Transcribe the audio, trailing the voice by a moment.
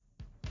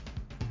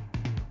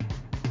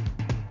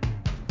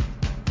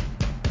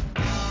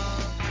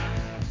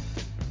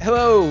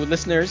Hello,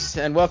 listeners,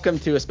 and welcome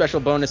to a special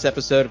bonus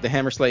episode of the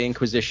Hammersla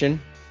Inquisition,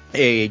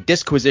 a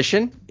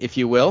disquisition, if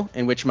you will,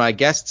 in which my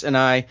guests and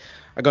I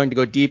are going to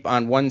go deep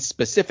on one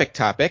specific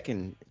topic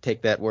and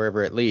take that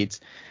wherever it leads.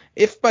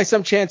 If by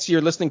some chance you're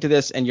listening to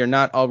this and you're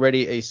not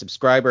already a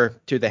subscriber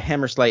to the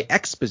Hammersla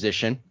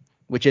Exposition,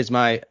 which is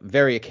my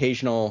very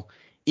occasional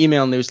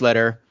email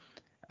newsletter,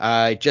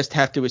 I just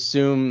have to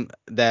assume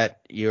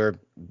that you're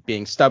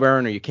being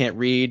stubborn or you can't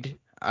read.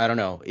 I don't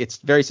know. It's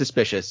very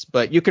suspicious,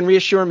 but you can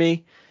reassure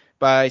me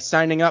by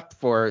signing up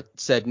for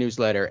said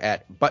newsletter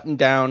at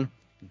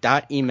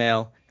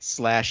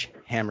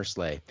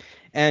buttondown.email/Hammersla.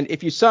 And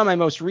if you saw my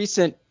most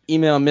recent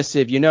email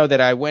missive, you know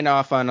that I went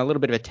off on a little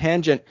bit of a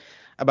tangent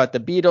about the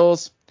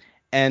Beatles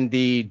and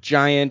the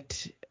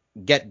giant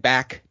Get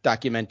Back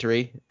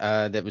documentary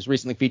that was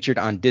recently featured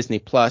on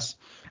Disney+.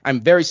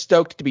 I'm very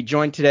stoked to be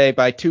joined today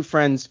by two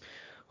friends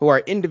who are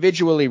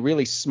individually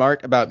really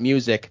smart about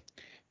music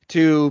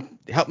to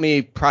help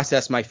me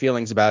process my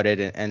feelings about it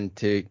and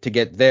to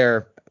get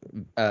their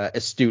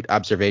astute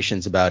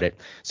observations about it.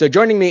 So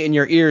joining me in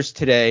your ears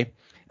today,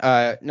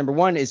 number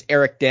one is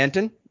Eric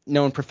Danton,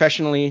 known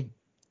professionally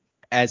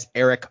as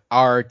Eric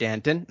R.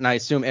 Danton. And I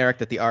assume, Eric,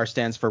 that the R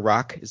stands for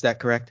rock. Is that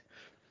correct?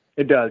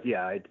 It does,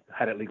 yeah. I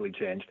had it legally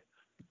changed.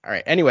 All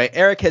right. Anyway,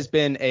 Eric has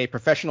been a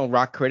professional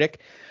rock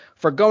critic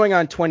for going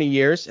on 20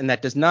 years, and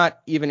that does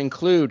not even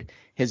include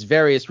his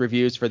various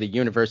reviews for the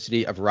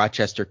University of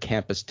Rochester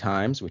Campus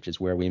Times, which is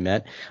where we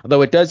met,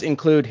 although it does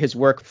include his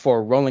work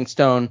for Rolling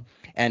Stone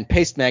and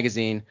Paste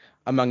Magazine,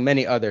 among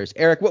many others.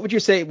 Eric, what would you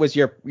say was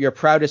your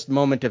proudest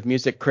moment of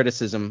music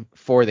criticism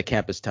for the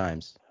Campus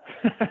Times?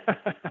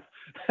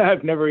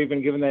 I've never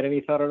even given that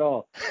any thought at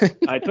all.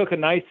 I took a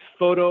nice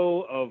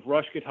photo of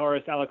Rush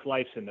guitarist Alex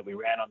Lifeson that we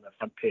ran on the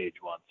front page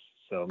once.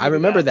 So I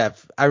remember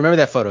that. I remember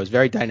that photo. It's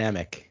very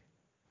dynamic.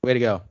 Way to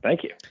go.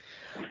 Thank you.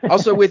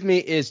 Also with me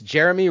is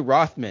Jeremy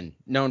Rothman,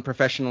 known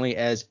professionally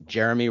as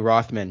Jeremy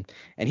Rothman,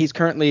 and he's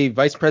currently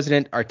Vice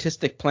President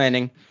Artistic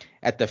Planning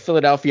at the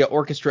Philadelphia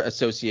Orchestra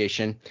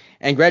Association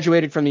and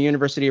graduated from the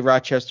University of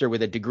Rochester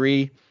with a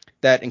degree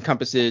that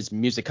encompasses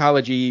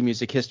musicology,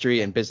 music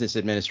history, and business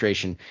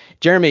administration.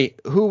 Jeremy,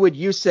 who would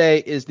you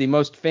say is the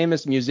most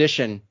famous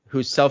musician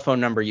whose cell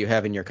phone number you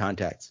have in your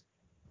contacts?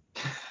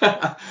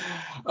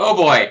 Oh,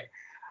 boy.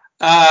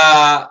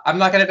 I'm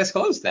not going to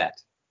disclose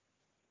that.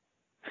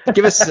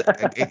 Give us.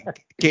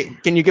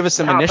 Can you give us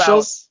some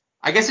initials?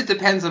 I guess it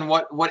depends on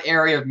what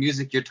area of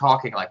music you're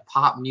talking, like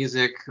pop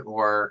music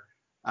or.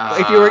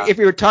 If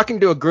you were talking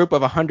to a group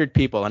of 100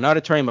 people, an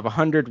auditorium of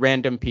 100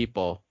 random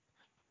people,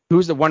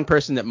 who's the one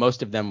person that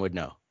most of them would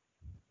know?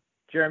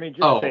 Jeremy,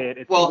 just say it.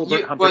 It's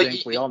Wilbur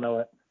Humperdinck. We all know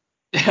it.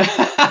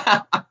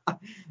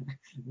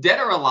 Dead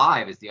or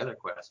alive is the other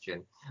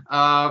question.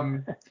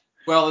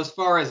 Well, as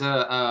far as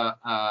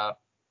a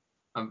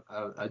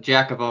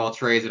jack of all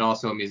trades and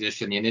also a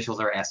musician, the initials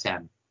are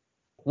SM.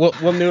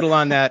 We'll noodle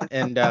on that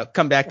and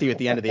come back to you at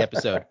the end of the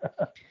episode.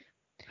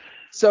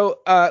 So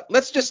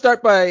let's just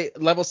start by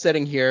level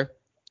setting here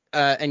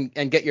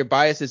and get your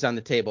biases on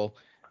the table.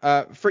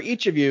 For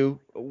each of you,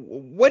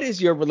 what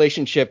is your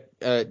relationship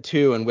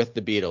to and with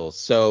the Beatles?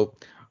 So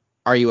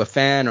are you a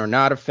fan or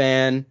not a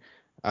fan?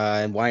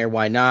 And why or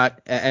why not?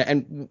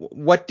 And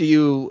what do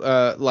you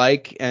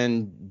like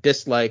and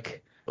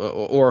dislike,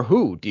 or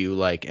who do you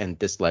like and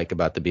dislike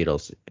about the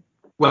Beatles?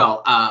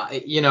 Well,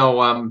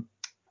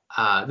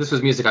 this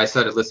was music I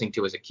started listening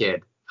to as a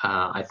kid.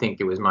 I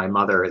think it was my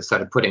mother that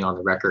started putting on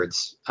the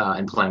records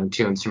and playing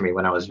tunes for me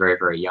when I was very,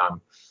 very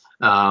young.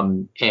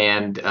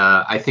 And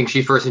I think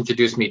she first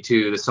introduced me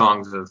to the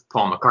songs of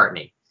Paul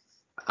McCartney.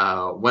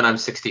 When I'm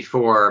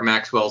 64,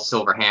 Maxwell's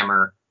Silver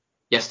Hammer,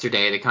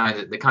 Yesterday, the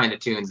kind of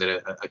tunes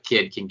that a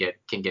kid can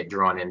get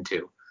drawn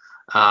into.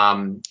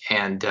 And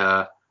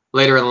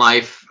later in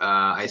life,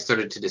 I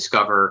started to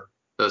discover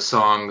those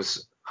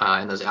songs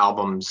and those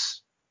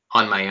albums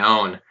on my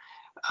own.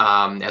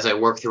 As I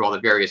worked through all the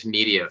various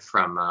media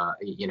from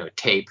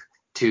tape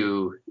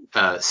to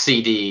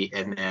CD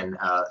and then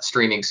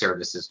streaming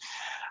services.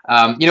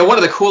 One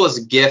of the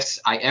coolest gifts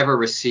I ever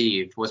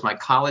received was my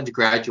college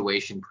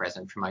graduation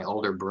present from my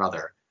older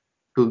brother,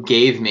 who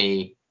gave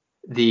me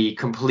the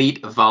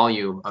complete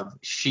volume of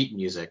sheet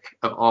music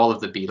of all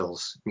of the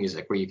Beatles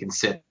music, where you can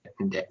sit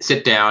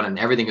down and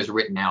everything is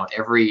written out.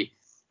 Every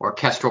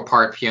orchestral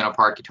part, piano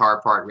part,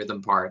 guitar part,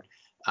 rhythm part,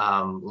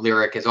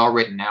 lyric is all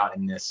written out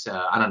in this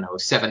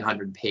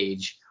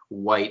 700-page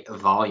white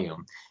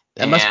volume.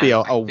 That must be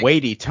a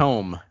weighty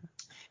tome.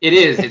 It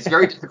is. It's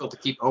very difficult to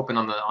keep open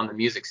on the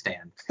music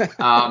stand. But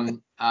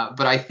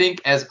I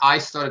think as I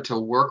started to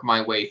work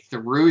my way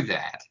through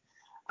that,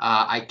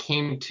 I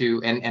came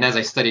to, and as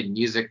I studied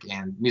music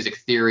and music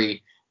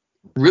theory,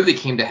 really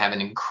came to have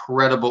an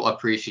incredible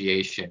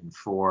appreciation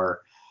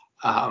for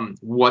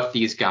what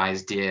these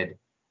guys did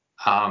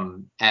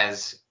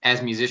as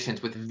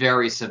musicians with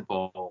very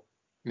simple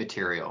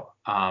material,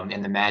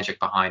 and the magic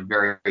behind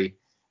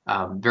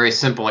very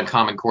simple and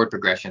common chord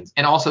progressions,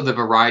 and also the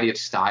variety of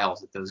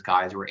styles that those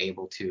guys were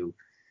able to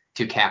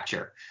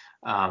capture.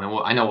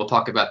 I know we'll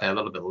talk about that a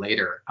little bit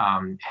later,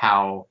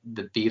 how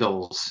the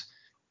Beatles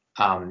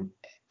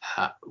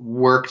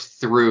worked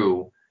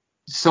through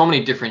so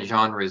many different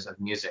genres of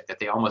music that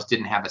they almost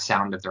didn't have a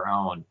sound of their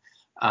own,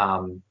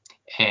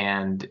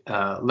 and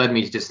led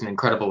me to just an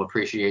incredible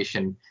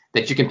appreciation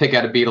that you can pick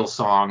out a Beatles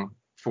song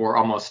for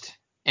almost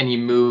any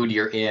mood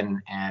you're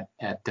in at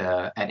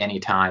any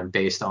time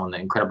based on the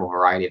incredible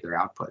variety of their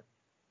output.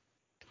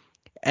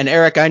 And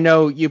Eric, I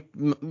know you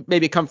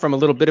maybe come from a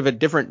little bit of a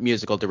different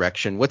musical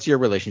direction. What's your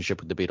relationship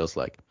with the Beatles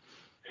like?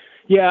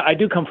 Yeah, I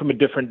do come from a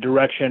different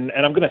direction,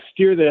 and I'm going to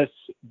steer this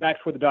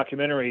back toward the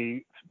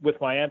documentary with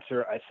my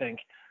answer, I think.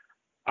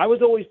 I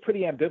was always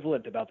pretty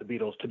ambivalent about the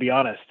Beatles, to be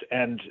honest,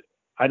 and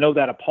I know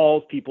that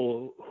appalls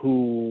people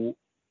who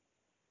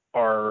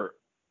are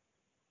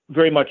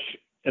very much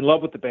in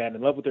love with the band,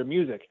 in love with their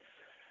music.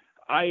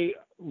 I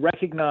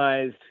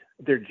recognized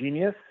their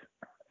genius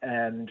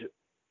and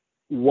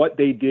what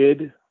they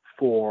did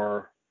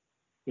for,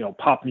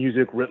 pop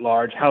music writ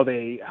large, how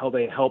they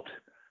helped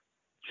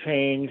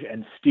change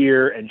and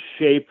steer and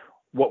shape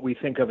what we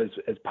think of as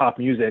pop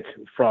music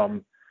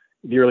from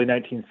the early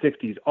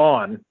 1960s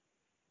on.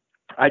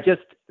 I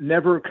just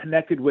never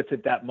connected with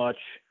it that much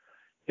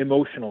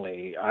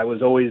emotionally. I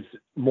was always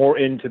more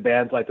into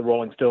bands like the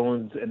Rolling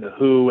Stones and the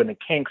Who and the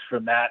Kinks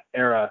from that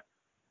era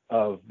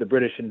of the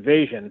British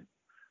invasion.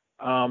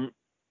 And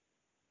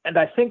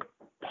I think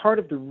part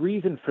of the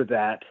reason for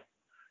that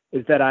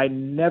is that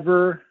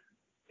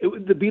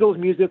the Beatles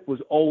music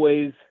was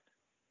always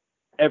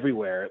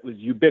everywhere. It was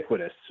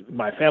ubiquitous.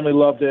 My family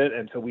loved it,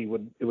 and so it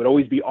would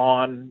always be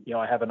on.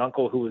 I have an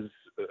uncle who was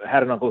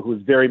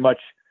very much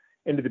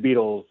into the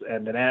Beatles,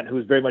 and an aunt who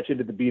was very much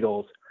into the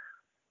Beatles.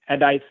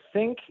 And I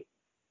think,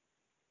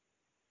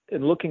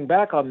 in looking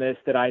back on this,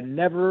 that I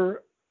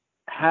never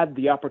had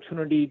the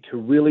opportunity to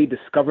really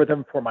discover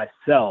them for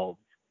myself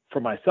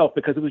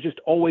because it was just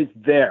always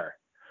there.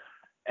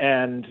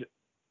 And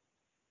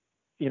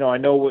I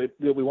know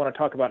we want to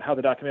talk about how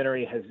the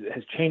documentary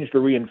has changed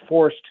or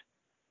reinforced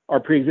our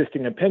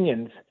pre-existing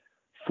opinions.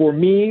 For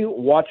me,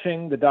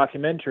 watching the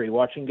documentary,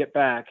 watching Get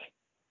Back,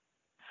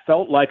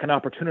 felt like an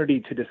opportunity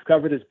to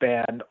discover this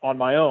band on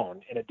my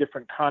own in a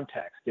different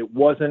context. It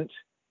wasn't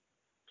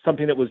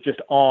something that was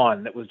just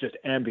on, that was just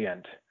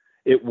ambient.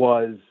 It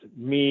was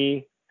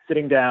me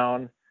sitting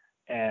down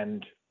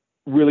and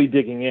really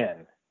digging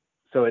in.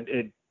 So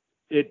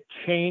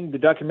the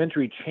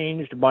documentary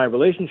changed my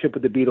relationship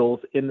with the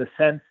Beatles in the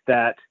sense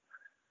that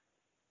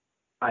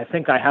I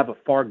think I have a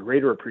far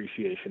greater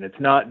appreciation. It's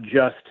not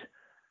just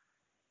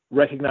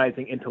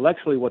recognizing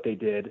intellectually what they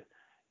did.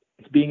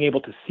 It's being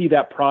able to see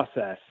that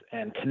process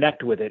and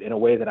connect with it in a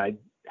way that I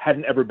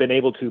hadn't ever been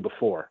able to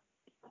before.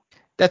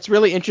 That's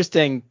really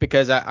interesting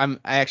because I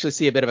actually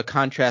see a bit of a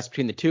contrast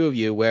between the two of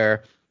you,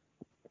 where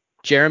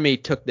Jeremy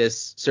took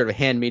this sort of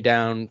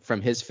hand-me-down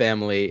from his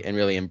family and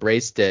really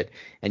embraced it,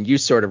 and you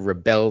sort of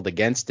rebelled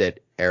against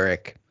it,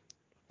 Eric,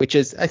 which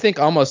is, I think,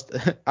 almost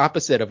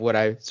opposite of what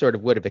I sort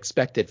of would have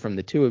expected from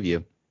the two of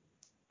you.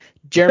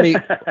 Jeremy,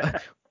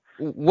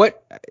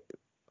 what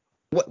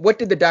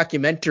did the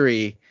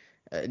documentary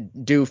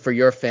do for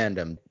your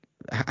fandom?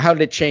 How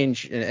did it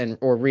change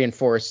or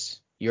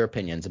reinforce your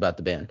opinions about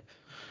the band?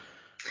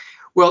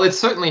 Well, it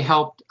certainly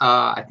helped,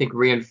 I think,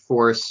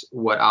 reinforce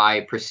what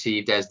I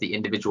perceived as the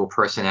individual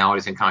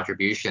personalities and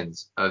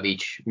contributions of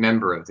each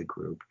member of the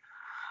group.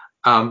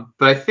 But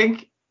I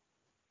think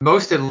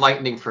most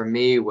enlightening for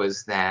me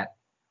was that,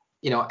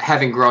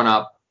 having grown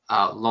up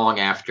long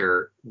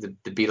after the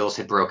Beatles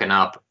had broken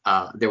up,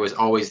 there was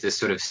always this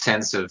sort of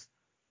sense of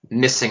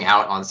missing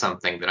out on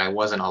something, that I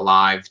wasn't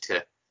alive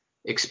to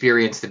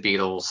experience the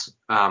Beatles,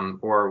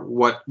 or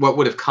what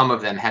would have come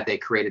of them had they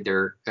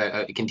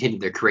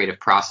continued their creative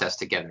process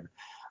together.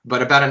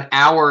 But about an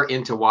hour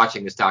into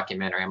watching this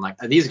documentary, I'm like,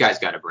 these guys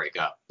got to break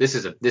up. This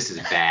is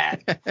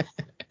bad.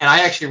 And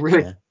I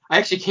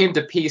actually came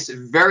to peace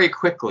very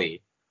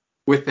quickly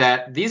with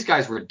that. These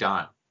guys were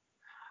done.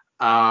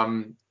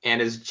 And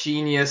as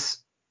genius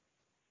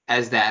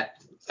as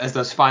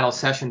those final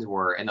sessions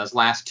were, and those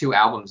last two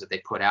albums that they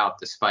put out,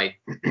 despite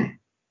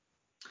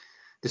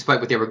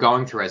what they were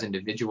going through as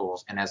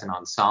individuals and as an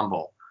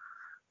ensemble.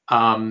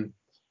 And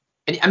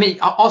I mean,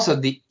 also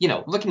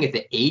looking at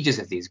the ages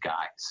of these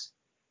guys,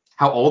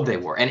 how old they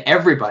were, and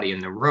everybody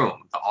in the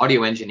room, the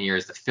audio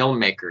engineers, the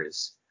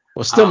filmmakers.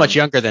 Well, still much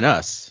younger than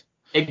us.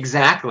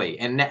 Exactly.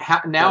 And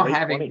now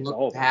having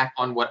looked back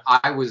on what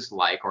I was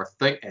like, or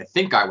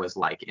think I was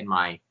like in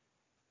my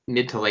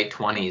mid to late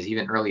 20s,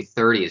 even early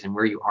 30s, and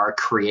where you are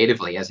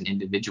creatively as an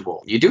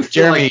individual, you do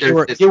feel Jeremy,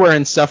 like you were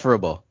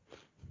insufferable.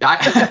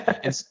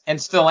 and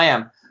still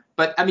am.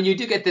 But I mean, you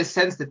do get this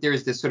sense that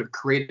there's this sort of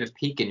creative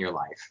peak in your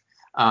life,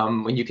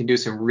 when you can do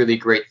some really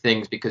great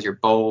things because you're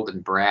bold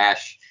and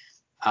brash,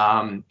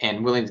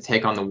 and willing to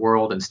take on the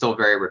world, and still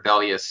very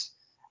rebellious,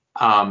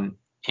 and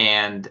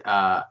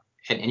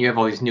you have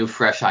all these new,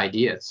 fresh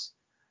ideas.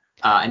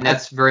 And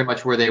that's very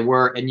much where they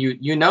were. And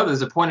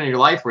there's a point in your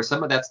life where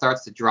some of that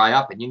starts to dry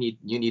up, and you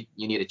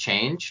need a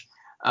change.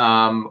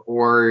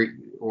 or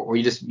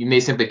you may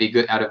simply be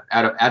good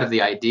out of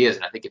the ideas.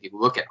 And I think if you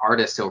look at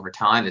artists over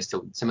time as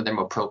to some of their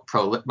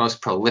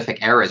most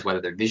prolific eras, whether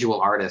they're visual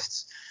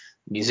artists,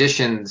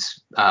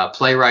 musicians,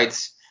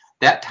 playwrights,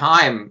 that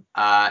time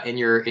in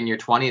your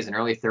 20s and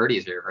early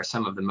 30s are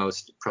some of the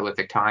most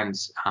prolific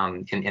times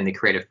in the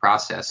creative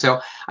process.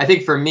 So I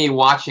think for me,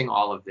 watching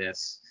all of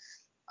this,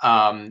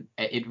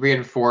 it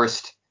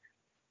reinforced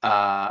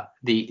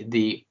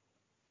the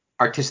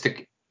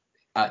artistic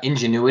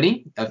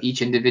ingenuity of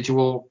each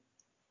individual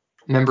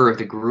member of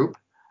the group,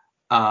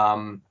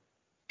 and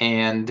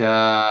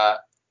yeah,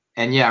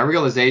 a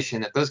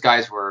realization that those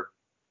guys were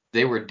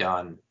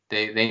done.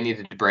 They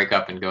needed to break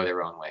up and go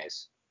their own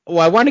ways. Well,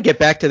 I want to get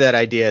back to that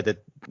idea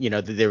that,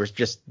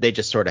 that they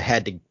just sort of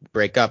had to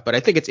break up. But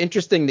I think it's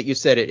interesting that you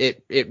said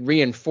it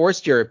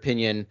reinforced your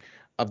opinion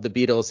of the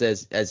Beatles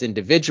as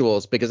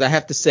individuals, because I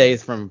have to say,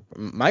 from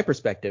my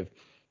perspective,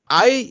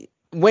 I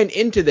went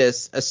into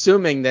this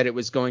assuming that it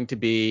was going to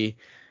be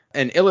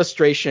an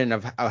illustration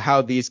of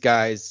how these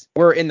guys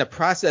were in the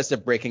process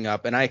of breaking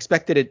up, and I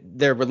expected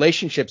their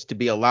relationships to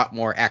be a lot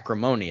more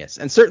acrimonious.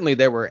 And certainly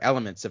there were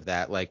elements of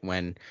that, like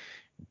when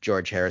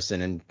George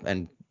Harrison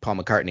and Paul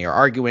McCartney are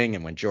arguing,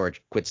 and when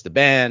George quits the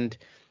band,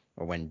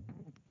 or when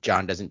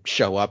John doesn't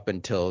show up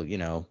until,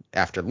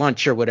 after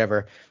lunch or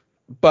whatever.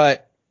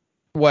 But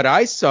what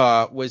I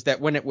saw was that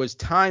when it was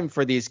time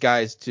for these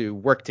guys to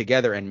work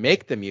together and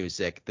make the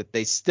music, that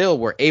they still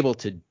were able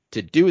to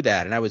do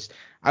that. And I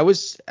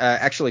was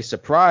actually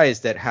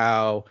surprised at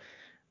how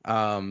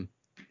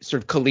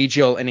sort of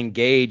collegial and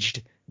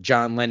engaged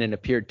John Lennon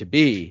appeared to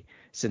be,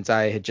 since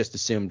I had just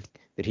assumed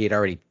that he had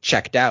already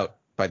checked out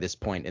by this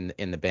point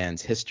in the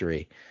band's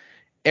history.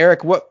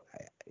 Eric, what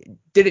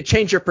did it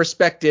change your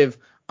perspective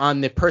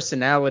on the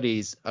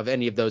personalities of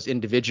any of those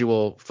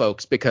individual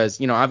folks? Because,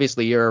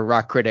 obviously you're a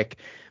rock critic.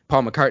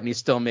 Paul McCartney's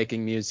still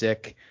making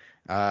music.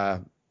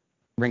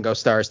 Ringo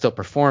Starr is still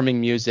performing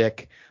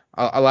music.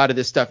 A lot of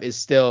this stuff is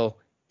still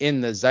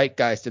in the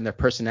zeitgeist, and their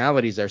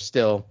personalities are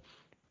still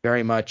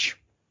very much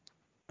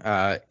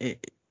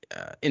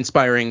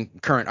inspiring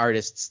current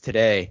artists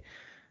today.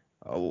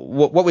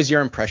 What was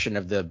your impression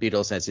of the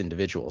Beatles as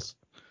individuals?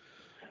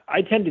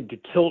 I tended to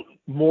tilt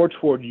more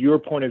toward your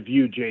point of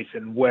view,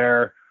 Jason,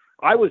 where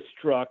I was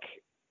struck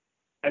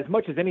as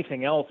much as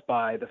anything else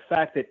by the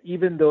fact that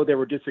even though there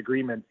were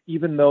disagreements,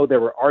 even though there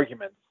were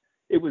arguments,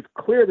 it was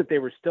clear that they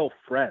were still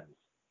friends.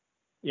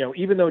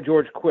 Even though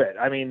George quit.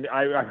 I mean,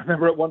 I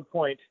remember at one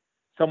point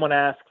someone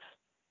asked,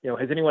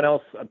 has anyone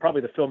else,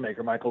 probably the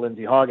filmmaker, Michael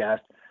Lindsay Hogg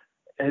asked,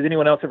 has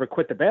anyone else ever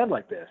quit the band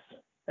like this?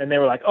 And they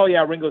were like, oh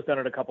yeah, Ringo's done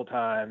it a couple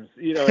times.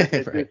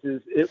 Right.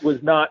 It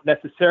was not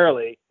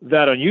necessarily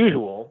that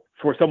unusual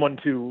for someone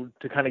to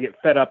kind of get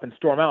fed up and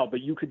storm out.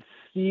 But you could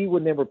see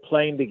when they were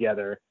playing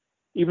together,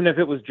 even if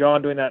it was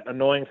John doing that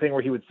annoying thing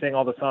where he would sing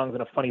all the songs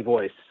in a funny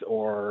voice,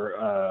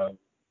 or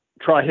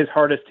try his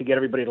hardest to get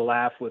everybody to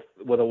laugh with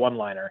a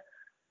one-liner.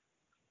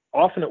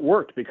 Often it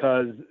worked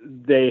because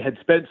they had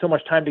spent so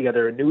much time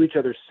together and knew each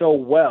other so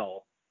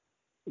well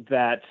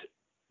that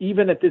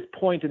even at this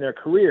point in their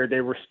career, they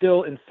were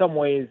still in some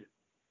ways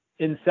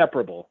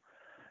inseparable.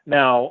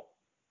 Now,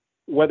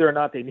 whether or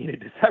not they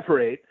needed to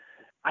separate,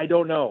 I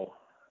don't know.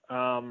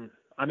 I'm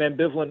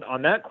ambivalent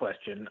on that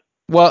question.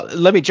 Well,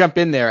 let me jump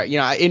in there.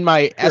 In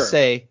my Sure.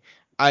 essay,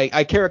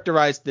 I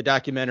characterized the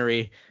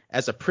documentary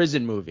as a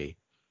prison movie,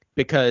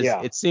 because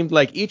it seemed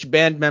like each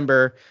band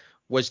member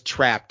was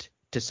trapped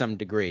to some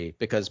degree,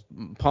 because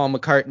Paul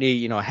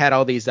McCartney, had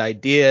all these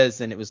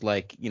ideas, and it was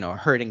like,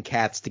 herding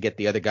cats to get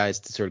the other guys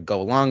to sort of go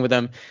along with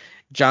them.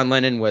 John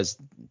Lennon was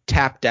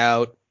tapped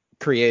out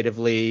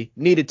creatively,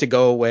 needed to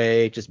go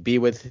away, just be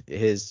with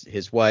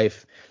his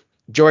wife.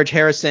 George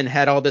Harrison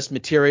had all this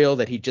material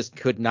that he just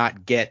could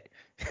not get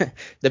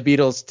the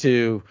Beatles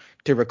to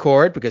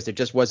record, because there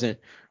just wasn't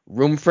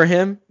room for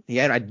him. He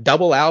had a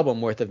double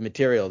album worth of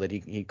material that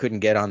he couldn't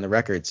get on the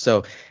record.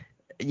 So,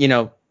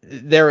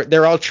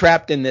 they're all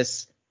trapped in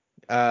this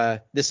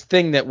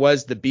thing that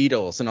was the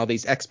Beatles, and all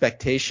these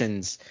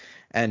expectations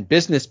and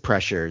business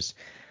pressures.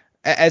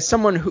 As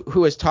someone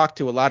who has talked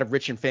to a lot of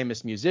rich and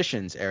famous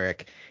musicians,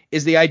 Eric,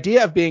 is the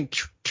idea of being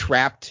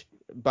trapped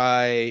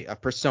by a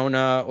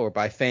persona, or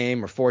by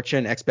fame or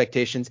fortune,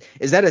 expectations,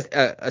 is that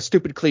a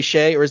stupid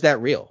cliche, or is that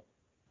real?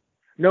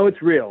 No,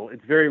 it's real.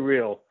 It's very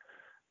real.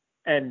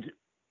 And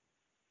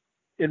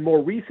in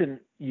more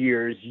recent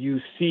years, you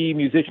see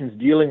musicians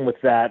dealing with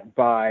that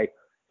by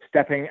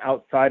stepping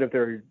outside of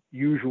their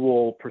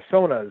usual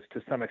personas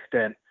to some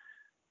extent.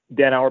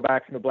 Dan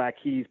Auerbach from the Black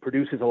Keys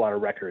produces a lot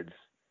of records.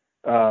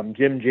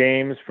 Jim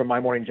James from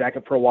My Morning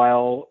Jacket for a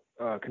while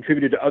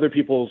contributed to other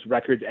people's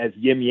records as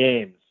Yim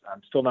Yames.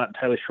 I'm still not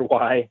entirely sure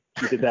why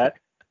he did that.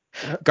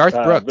 Garth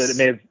Brooks. But it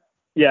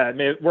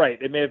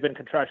may have been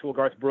contractual.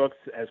 Garth Brooks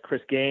as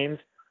Chris Gaines.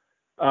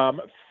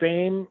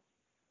 Fame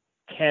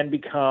can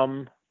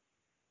become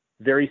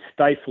very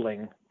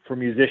stifling for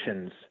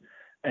musicians,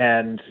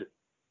 and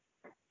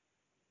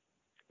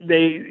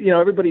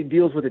everybody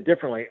deals with it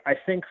differently. I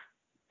think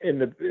in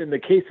the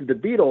case of the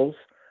Beatles,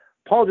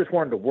 Paul just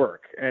wanted to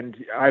work. And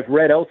I've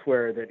read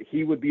elsewhere that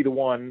he would be the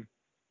one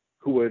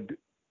who would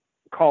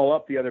call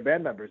up the other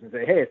band members and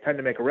say, hey, it's time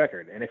to make a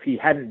record. And if he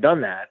hadn't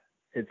done that,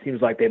 it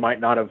seems like they might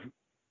not have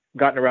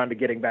gotten around to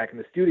getting back in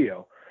the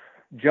studio.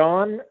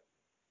 John,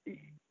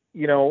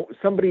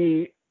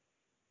 somebody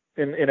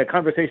in a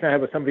conversation I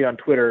had with somebody on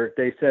Twitter,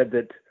 they said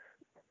that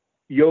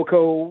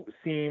Yoko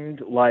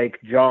seemed like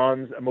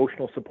John's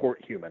emotional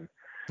support human.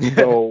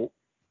 So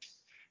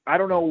I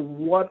don't know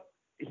what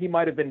he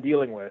might have been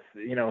dealing with.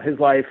 His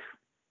life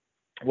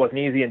wasn't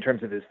easy in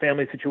terms of his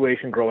family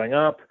situation growing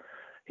up.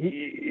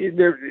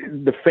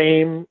 The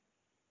fame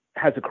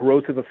has a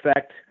corrosive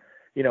effect.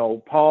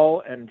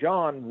 Paul and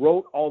John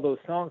wrote all those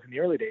songs in the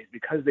early days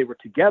because they were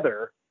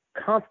together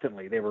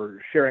constantly. They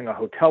were sharing a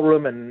hotel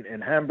room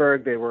in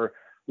Hamburg. They were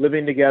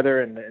living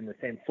together in the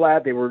same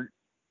flat. They were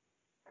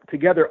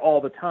together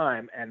all the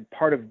time. And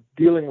part of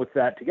dealing with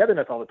that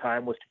togetherness all the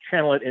time was to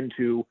channel it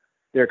into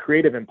their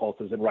creative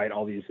impulses and write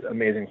all these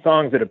amazing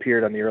songs that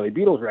appeared on the early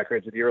Beatles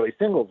records or the early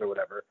singles or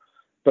whatever.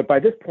 But by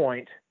this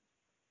point,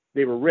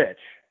 they were rich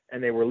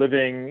and they were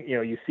living,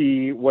 you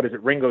see,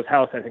 Ringo's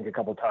house, I think, a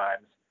couple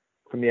times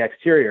from the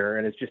exterior.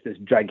 And it's just this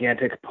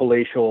gigantic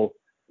palatial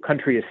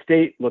country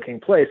estate looking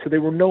place. So they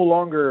were no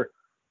longer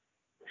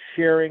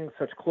sharing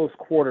such close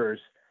quarters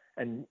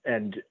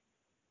and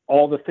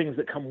all the things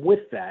that come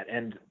with that.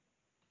 And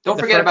don't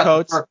forget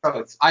about the fur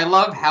coats. I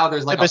love how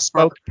there's like the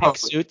bespoke pink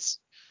suits.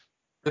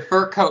 The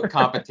fur coat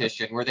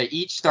competition where they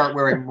each start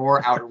wearing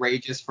more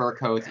outrageous fur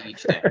coats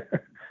each day.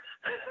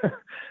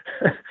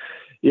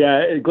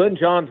 Yeah, Glyn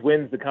Johns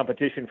wins the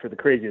competition for the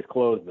craziest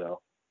clothes, though.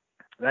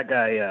 That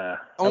guy.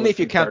 Only if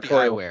you count the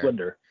eyewear.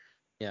 Splendor.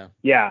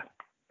 Yeah.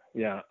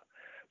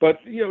 But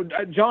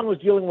John was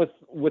dealing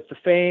with the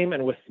fame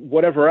and with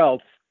whatever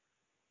else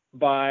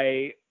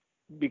by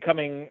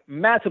becoming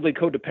massively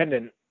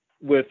codependent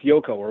with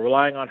Yoko, or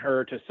relying on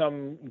her to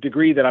some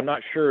degree that I'm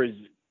not sure is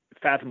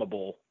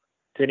fathomable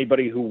to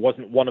anybody who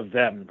wasn't one of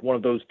them, one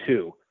of those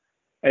two.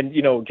 And,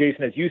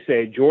 Jason, as you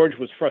say, George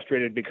was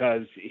frustrated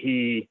because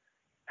he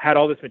had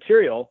all this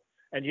material.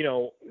 And,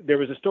 there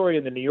was a story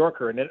in the New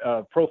Yorker,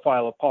 a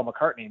profile of Paul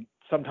McCartney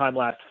sometime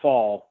last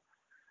fall.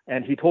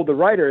 And he told the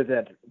writer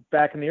that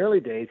back in the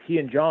early days, he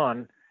and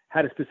John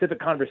had a specific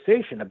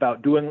conversation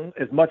about doing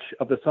as much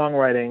of the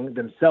songwriting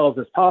themselves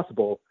as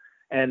possible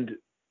and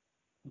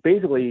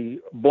basically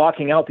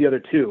blocking out the other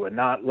two and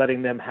not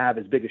letting them have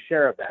as big a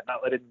share of that,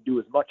 not letting them do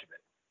as much of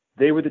it.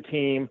 They were the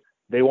team.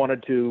 They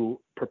wanted to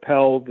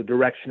propel the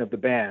direction of the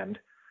band.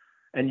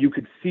 And you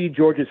could see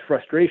George's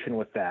frustration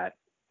with that.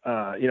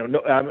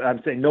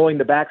 I'm saying, knowing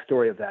the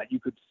backstory of that, you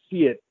could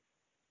see it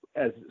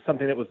as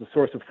something that was the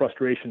source of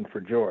frustration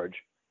for George.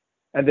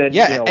 And then,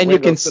 and you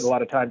can spend a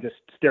lot of time just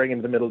staring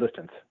into the middle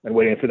distance and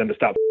waiting for them to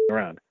stop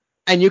around.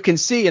 And you can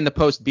see in the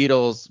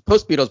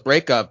post-Beatles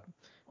breakup,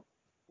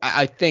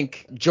 I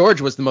think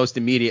George was the most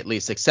immediately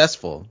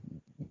successful.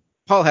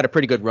 Paul had a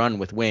pretty good run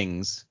with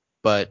Wings,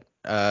 but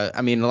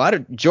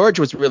George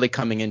was really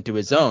coming into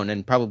his own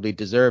and probably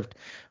deserved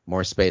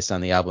more space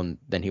on the album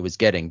than he was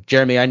getting.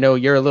 Jeremy, I know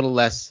you're a little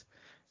less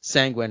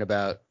sanguine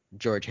about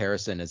George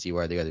Harrison as you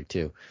are the other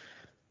two.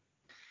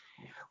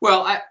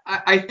 Well,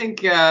 I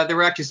think there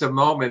were actually some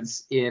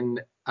moments in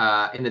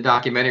the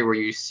documentary where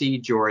you see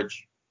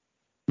George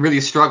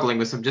really struggling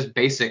with some just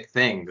basic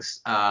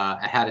things,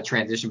 how to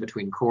transition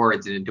between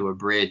chords and into a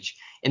bridge,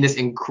 and this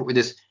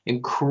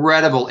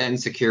incredible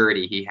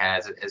insecurity he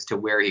has as to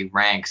where he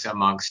ranks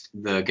amongst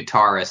the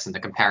guitarists and the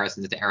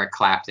comparisons to Eric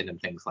Clapton and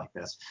things like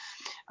this.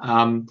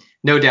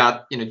 No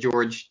doubt,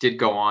 George did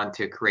go on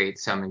to create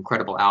some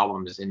incredible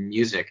albums in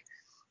music,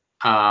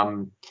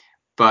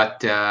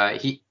 but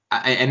he,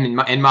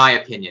 in my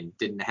opinion,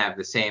 didn't have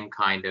the same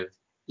kind of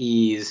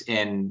ease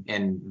and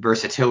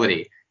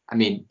versatility. I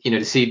mean,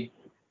 to see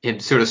him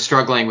sort of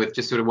struggling with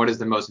just sort of what is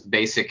the most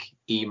basic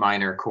E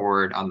minor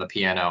chord on the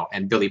piano,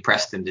 and Billy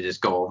Preston to just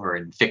go over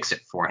and fix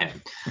it for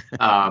him,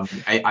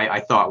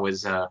 I thought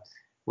was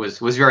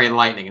very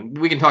enlightening. And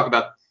we can talk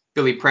about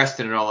Billy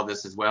Preston and all of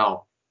this as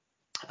well,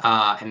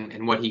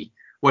 and what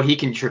he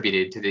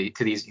contributed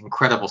to these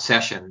incredible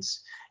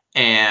sessions,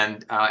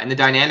 and the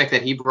dynamic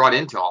that he brought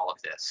into all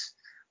of this.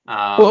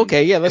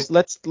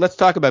 Let's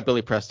talk about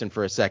Billy Preston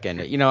for a second.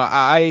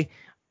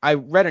 I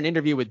read an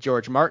interview with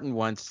George Martin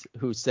once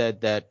who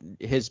said that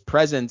his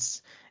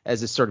presence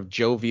as a sort of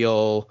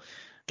jovial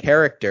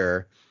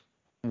character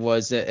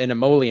was an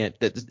emollient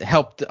that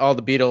helped all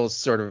the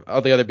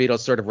other Beatles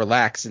sort of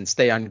relax and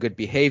stay on good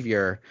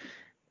behavior,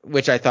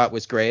 which I thought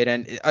was great.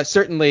 And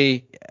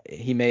certainly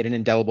he made an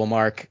indelible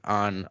mark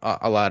on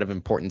a lot of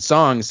important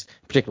songs,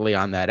 particularly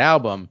on that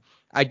album.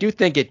 I do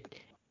think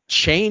it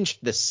changed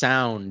the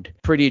sound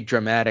pretty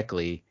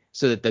dramatically,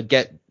 so that the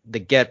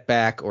Get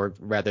Back, or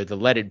rather the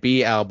Let It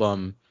Be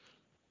album,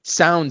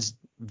 sounds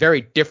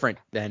very different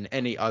than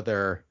any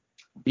other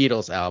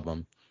Beatles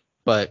album.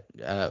 But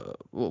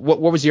what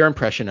was your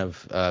impression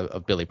of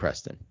Billy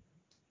Preston?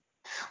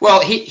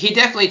 Well, he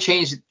definitely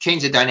changed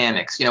the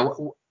dynamics.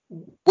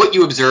 What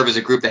you observe is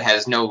a group that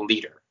has no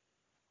leader.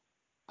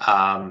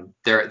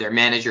 Their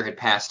manager had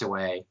passed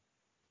away.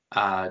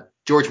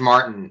 George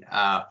Martin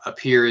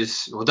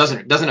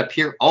doesn't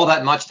appear all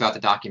that much throughout the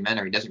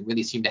documentary. Doesn't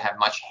really seem to have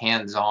much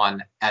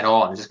hands-on at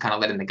all, and just kind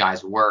of letting the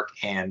guys work.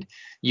 And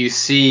you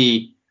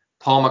see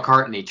Paul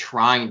McCartney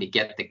trying to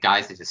get the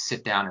guys to just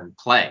sit down and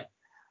play.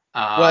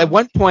 Well, at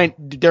one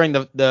point during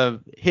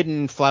the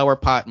hidden flower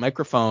pot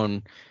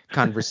microphone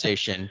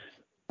conversation,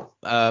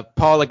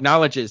 Paul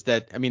acknowledges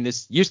that, I mean,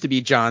 this used to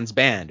be John's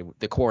band.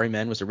 The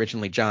Quarrymen was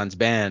originally John's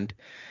band,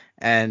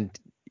 and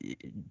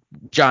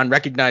John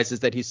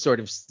recognizes that he's sort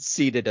of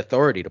ceded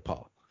authority to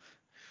Paul.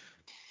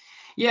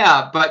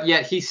 Yeah, but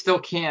yet he still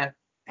can't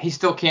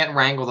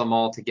wrangle them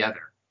all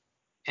together.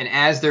 And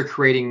as they're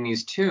creating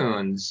these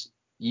tunes,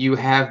 you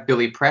have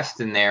Billy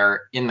Preston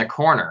there in the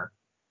corner,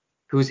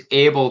 who's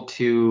able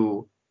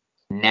to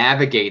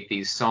navigate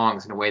these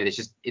songs in a way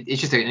that's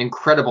it's just an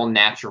incredible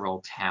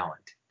natural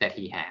talent that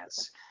he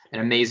has, an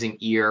amazing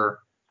ear,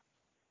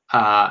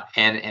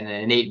 and an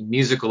innate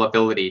musical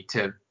ability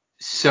to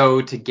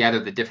sew together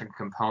the different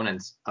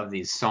components of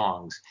these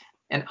songs.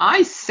 And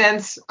I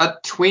sense a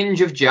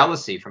twinge of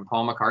jealousy from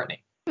Paul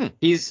McCartney.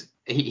 He's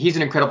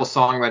an incredible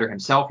songwriter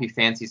himself. He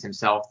fancies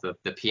himself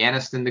the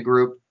pianist in the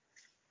group.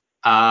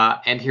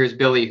 And here's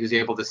Billy, who's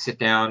able to sit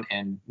down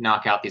and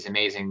knock out these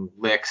amazing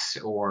licks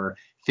or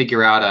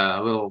figure out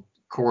a little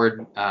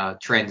chord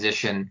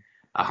transition,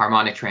 a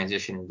harmonic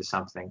transition into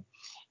something.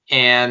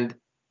 And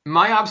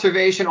my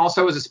observation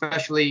also is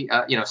especially,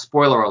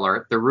 spoiler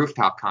alert, the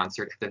rooftop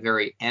concert at the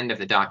very end of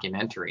the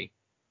documentary.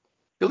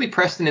 Billy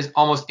Preston is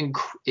almost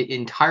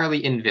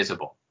entirely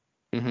invisible.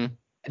 Mm-hmm.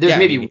 There's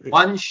maybe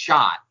one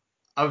shot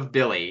of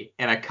Billy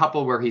and a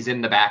couple where he's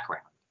in the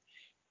background.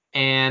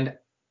 And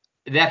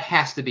that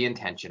has to be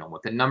intentional.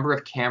 With the number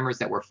of cameras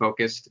that were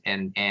focused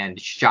and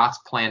shots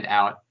planned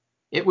out,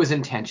 it was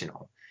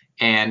intentional.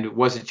 And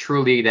was it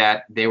truly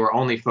that they were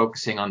only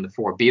focusing on the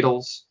four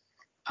Beatles?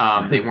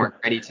 They weren't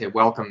ready to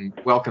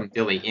welcome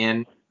Billy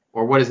in,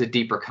 or what is the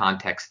deeper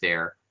context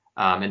there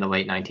in the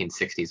late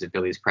 1960s of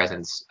Billy's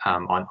presence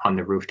on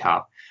the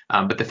rooftop?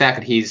 But the fact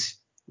that he's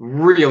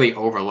really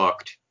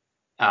overlooked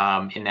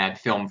in that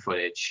film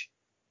footage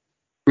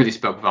really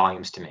spoke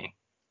volumes to me.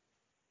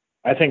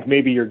 I think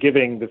maybe you're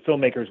giving the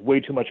filmmakers way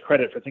too much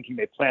credit for thinking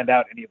they planned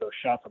out any of those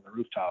shots on the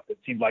rooftop. It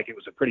seemed like it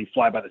was a pretty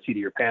fly by the seat of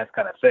your pants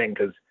kind of thing,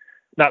 because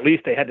not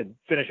least they had to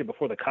finish it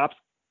before the cops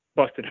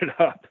busted it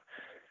up.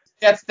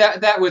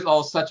 That was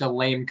all such a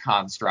lame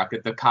construct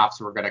that the cops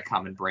were going to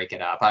come and break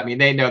it up. I mean,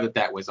 they know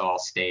that was all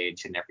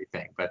staged and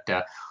everything, but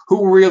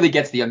who really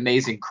gets the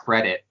amazing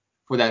credit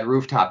for that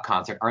rooftop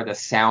concert are the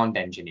sound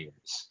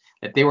engineers.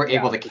 That they were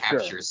able to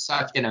capture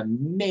such an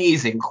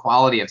amazing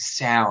quality of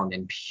sound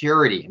and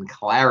purity and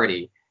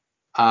clarity,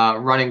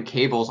 running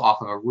cables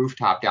off of a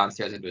rooftop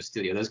downstairs into a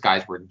studio. Those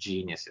guys were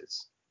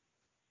geniuses.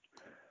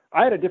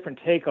 I had a different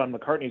take on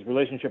McCartney's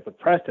relationship with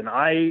Preston.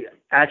 I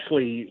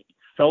actually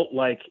felt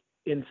like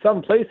in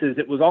some places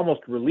it was almost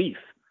relief,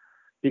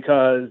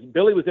 because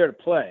Billy was there to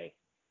play.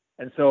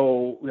 And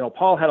so,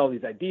 Paul had all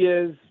these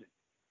ideas,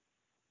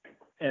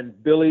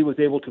 and Billy was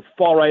able to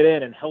fall right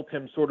in and help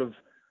him sort of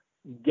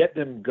get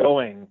them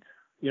going,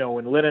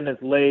 when Lennon is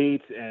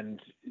late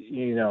and,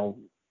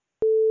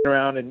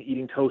 around and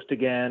eating toast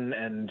again.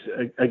 And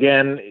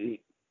again,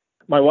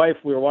 my wife,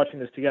 we were watching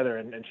this together,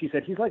 and she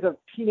said, he's like a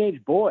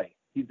teenage boy.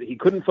 He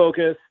couldn't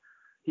focus.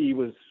 He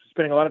was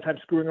spending a lot of time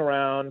screwing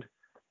around.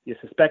 You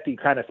suspect he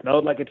kind of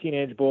smelled like a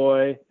teenage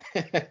boy.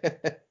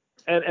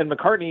 and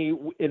McCartney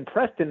in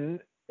Preston,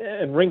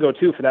 and Ringo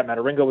too, for that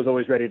matter. Ringo was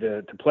always ready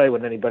to play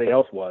when anybody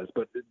else was,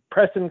 but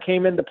Preston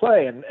came into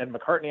play, and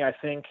McCartney, I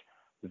think,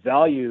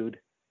 valued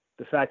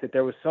the fact that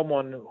there was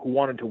someone who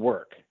wanted to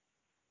work,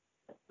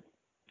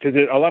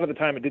 because a lot of the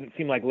time it didn't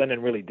seem like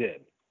Lennon really did.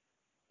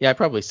 Yeah, I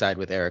probably side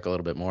with Eric a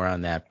little bit more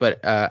on that,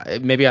 but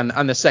maybe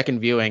on the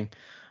second viewing,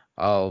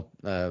 I'll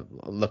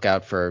look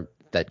out for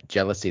that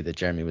jealousy that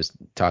Jeremy was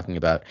talking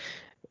about.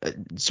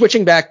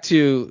 Switching back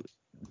to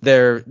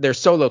their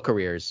solo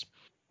careers,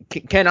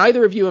 can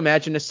either of you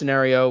imagine a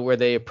scenario where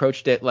they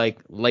approached it like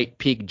Light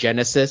Peak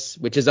Genesis,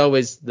 which is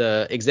always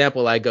the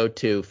example I go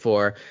to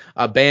for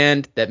a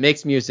band that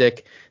makes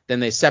music, then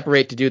they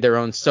separate to do their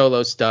own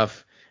solo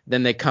stuff,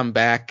 then they come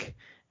back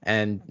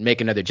and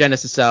make another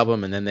Genesis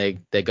album, and then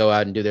they go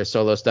out and do their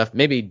solo stuff.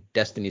 Maybe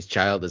Destiny's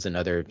Child is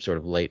another sort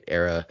of late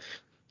era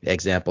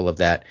example of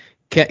that.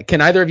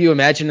 Can either of you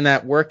imagine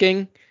that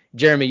working?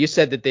 Jeremy, you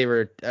said that they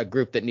were a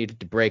group that needed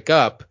to break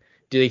up.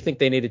 Do you think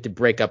they needed to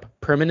break up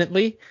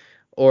permanently,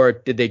 or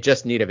did they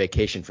just need a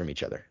vacation from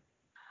each other?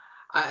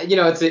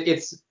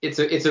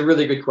 It's a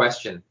really good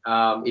question.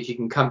 If you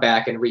can come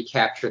back and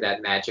recapture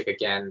that magic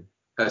again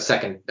a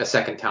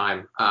second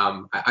time,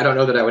 I don't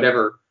know that I would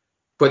ever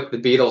put the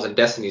Beatles and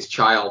Destiny's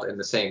Child in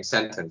the same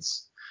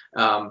sentence,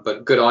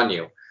 but good on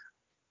you.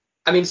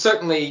 I mean,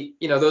 certainly,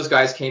 those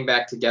guys came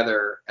back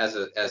together as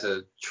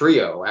a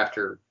trio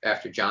after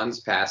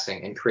John's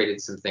passing and created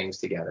some things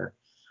together.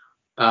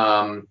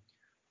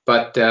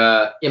 But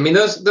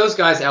those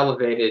guys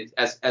elevated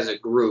as a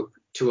group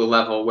to a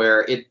level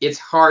where it's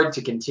hard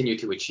to continue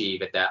to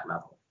achieve at that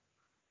level,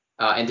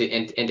 and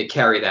to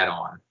carry that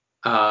on.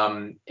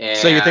 And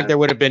So you think there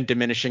would have been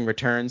diminishing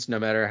returns no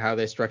matter how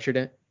they structured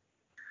it?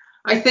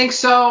 I think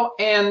so.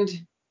 And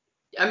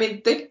I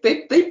mean,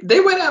 they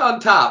went out on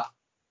top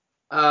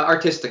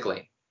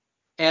artistically,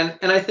 and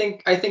I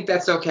think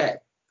that's okay.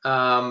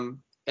 And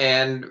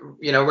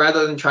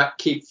rather than try to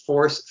keep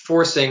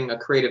forcing a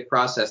creative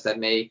process that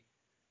may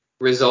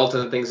result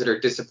in things that are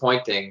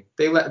disappointing,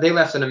 they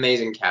left an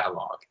amazing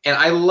catalog. And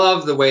I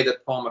love the way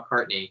that Paul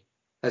McCartney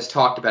has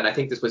talked about. I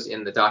think this was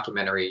in the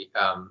documentary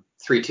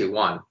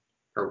 3-2-1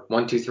 or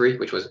 1-2-3,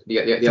 which was the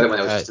other one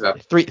that was just about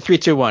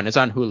 3-2-1. It's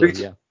on Hulu.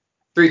 Yeah.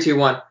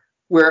 3-2-1,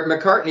 where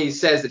McCartney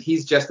says that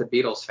he's just a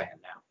Beatles fan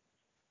now,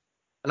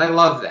 and I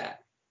love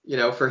that.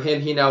 For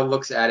him, he now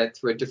looks at it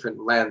through a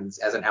different lens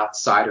as an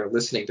outsider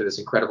listening to this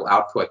incredible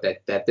output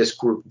that this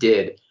group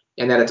did,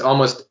 and that it's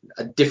almost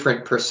a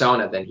different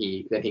persona than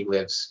he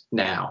lives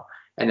now,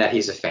 and that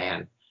he's a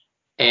fan.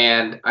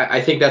 And I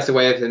think that's a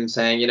way of him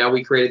saying,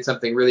 we created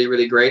something really,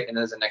 really great, and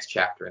there's a next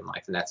chapter in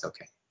life, and that's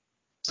okay.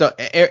 So,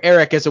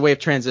 Eric, as a way of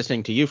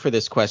transitioning to you for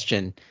this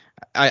question,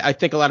 I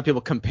think a lot of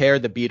people compare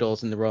the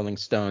Beatles and the Rolling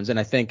Stones, and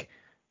I think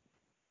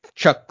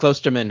Chuck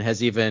Klosterman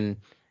has even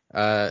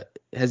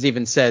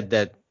said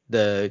that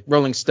the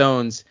Rolling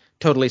Stones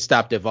totally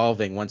stopped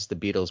evolving once the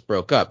Beatles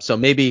broke up. So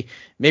maybe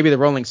the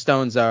Rolling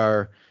Stones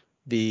are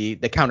the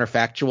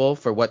counterfactual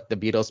for what the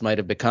Beatles might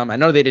have become. I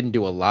know they didn't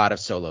do a lot of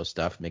solo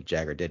stuff. Mick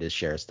Jagger did his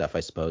share of stuff,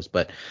 I suppose.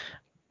 But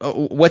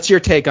what's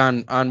your take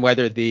on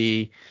whether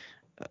the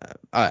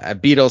a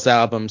Beatles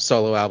album,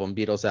 solo album,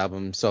 Beatles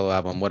album, solo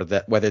album,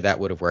 whether that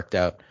would have worked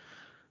out?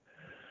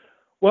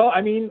 Well,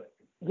 I mean,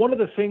 one of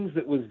the things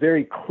that was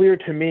very clear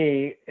to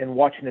me in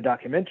watching the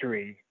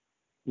documentary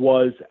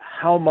was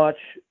how much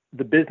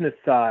the business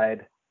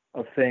side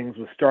of things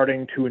was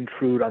starting to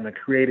intrude on the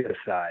creative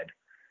side.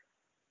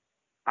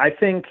 I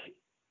think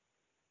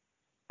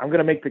I don't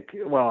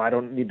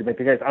need to make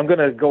the case. I'm going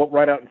to go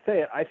right out and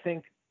say it. I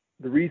think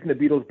the reason the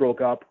Beatles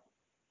broke up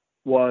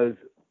was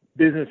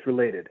business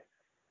related,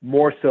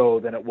 more so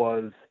than it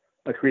was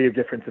a creative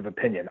difference of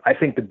opinion. I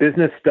think the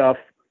business stuff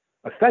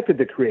affected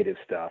the creative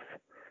stuff,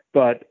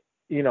 but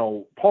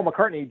Paul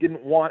McCartney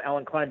didn't want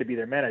Alan Klein to be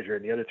their manager,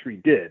 and the other three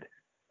did.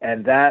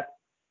 And that,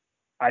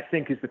 I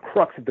think, is the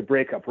crux of the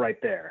breakup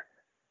right there.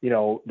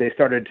 They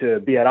started to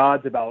be at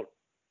odds about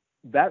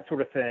that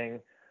sort of thing,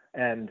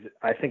 and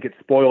I think it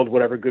spoiled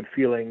whatever good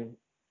feeling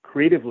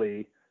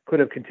creatively could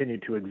have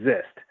continued to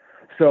exist.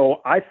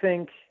 So I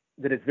think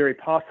that it's very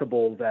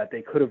possible that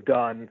they could have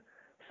done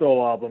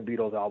solo album,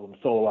 Beatles album,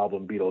 solo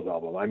album, Beatles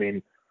album. I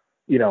mean,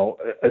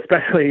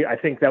 especially I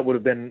think that would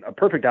have been a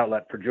perfect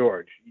outlet for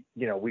George.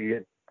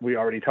 We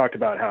already talked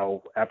about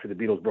how after the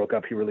Beatles broke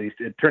up,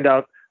 it turned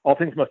out All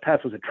Things Must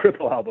Pass was a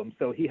triple album.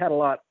 So he had a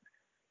lot,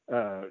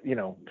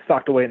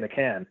 socked away in the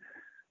can.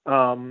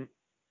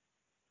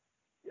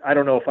 I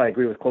don't know if I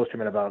agree with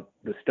Klosterman about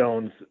the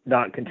Stones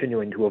not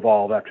continuing to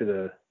evolve after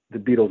the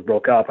Beatles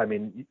broke up. I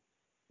mean,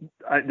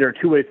 there are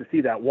two ways to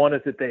see that. One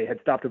is that they had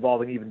stopped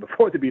evolving even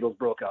before the Beatles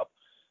broke up.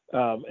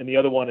 And the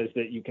other one is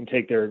that you can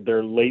take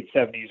their late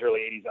 70s,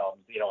 early 80s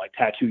albums, like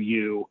Tattoo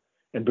You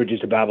and Bridges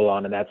to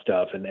Babylon and that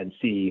stuff, and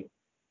see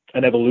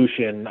an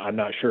evolution. I'm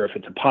not sure if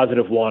it's a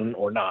positive one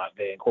or not.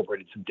 They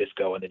incorporated some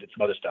disco and they did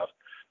some other stuff.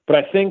 But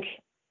I think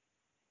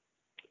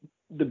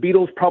the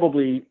Beatles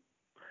probably,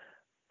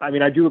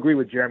 I do agree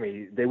with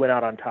Jeremy. They went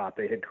out on top.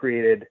 They had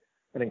created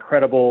an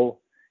incredible,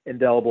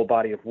 indelible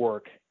body of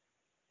work,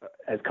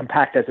 as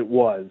compact as it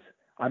was.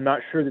 I'm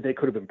not sure that they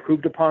could have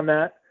improved upon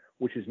that,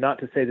 which is not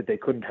to say that they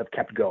couldn't have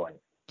kept going.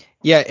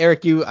 Yeah,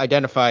 Eric, you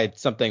identified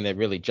something that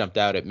really jumped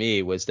out at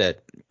me, was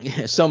that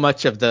so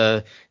much of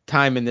the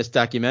time in this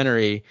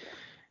documentary,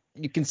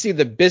 you can see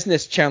the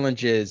business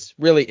challenges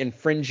really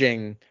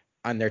infringing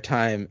on their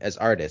time as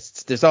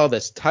artists. There's all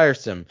this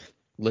tiresome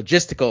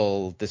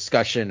logistical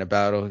discussion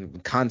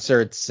about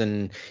concerts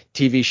and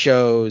TV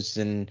shows,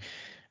 and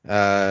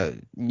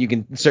you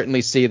can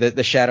certainly see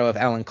the shadow of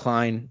Alan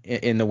Klein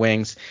in the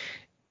wings.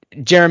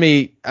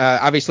 Jeremy,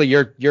 obviously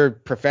your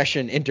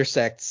profession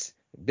intersects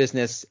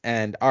business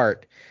and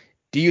art.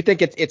 Do you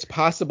think it's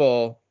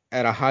possible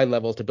at a high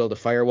level to build a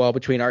firewall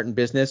between art and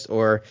business,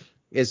 or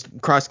is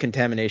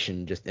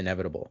cross-contamination just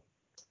inevitable?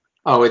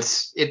 Oh,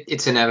 it's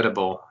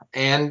inevitable.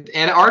 And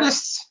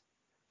artists,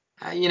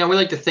 we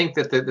like to think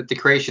that the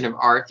creation of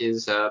art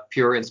is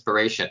pure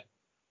inspiration.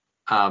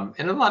 And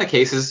in a lot of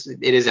cases,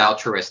 it is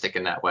altruistic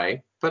in that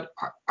way. But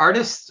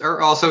artists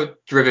are also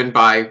driven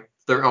by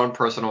their own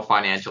personal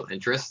financial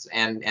interests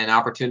and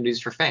opportunities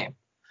for fame.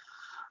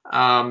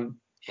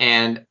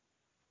 And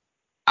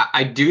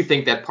I do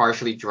think that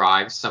partially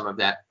drives some of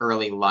that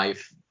early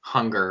life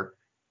hunger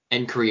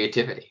and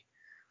creativity.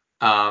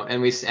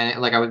 And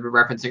like I was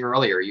referencing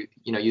earlier,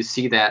 you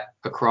see that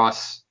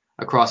across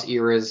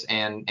eras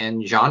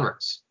and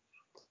genres.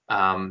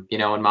 In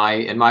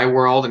my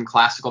world, in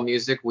classical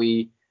music,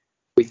 we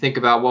think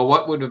about, well,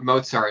 what would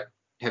Mozart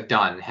have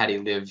done had he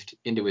lived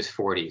into his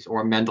 40s,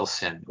 or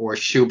Mendelssohn, or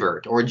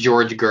Schubert, or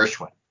George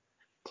Gershwin?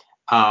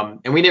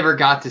 And we never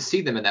got to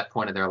see them at that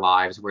point in their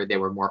lives where they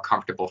were more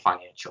comfortable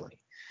financially.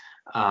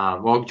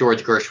 Well,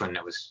 George Gershwin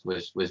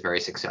was very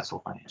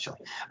successful financially.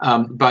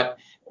 But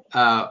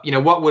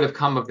what would have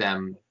come of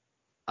them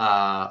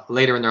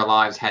later in their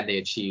lives had they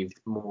achieved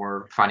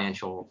more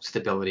financial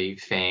stability,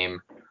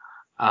 fame?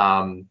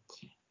 Sort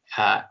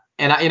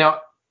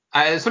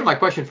of my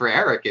question for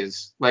Eric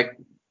is like,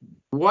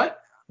 what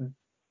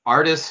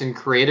artists and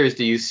creators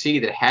do you see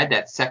that had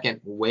that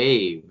second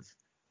wave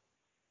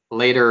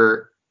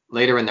later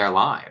in their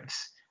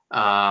lives,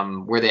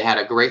 where they had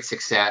a great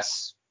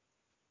success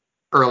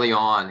early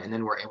on and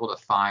then were able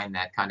to find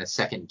that kind of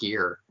second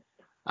gear,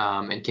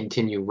 and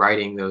continue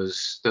writing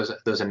those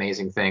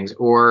amazing things?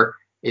 Or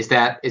is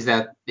that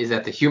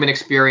the human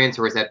experience,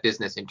 or is that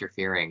business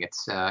interfering?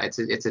 It's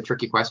a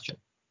tricky question.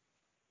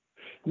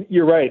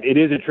 You're right. It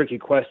is a tricky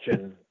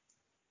question.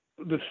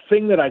 The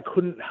thing that I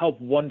couldn't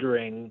help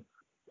wondering,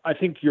 I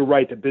think you're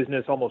right that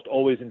business almost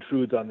always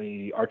intrudes on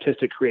the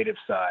artistic creative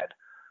side.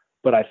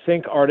 But I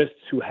think artists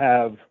who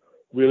have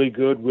really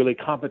good, really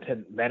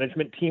competent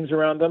management teams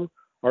around them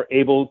are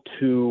able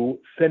to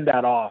fend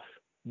that off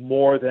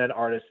more than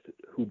artists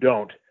who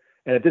don't.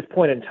 And at this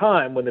point in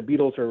time, when the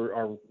Beatles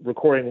are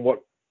recording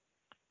what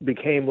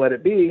became Let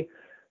It Be,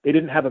 they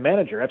didn't have a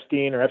manager.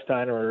 Epstein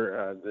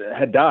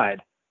had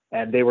died,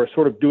 and they were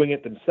sort of doing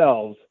it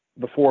themselves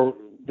before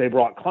they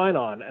brought Klein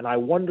on. And I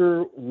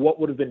wonder what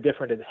would have been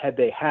different had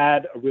they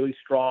had a really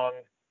strong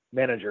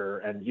manager,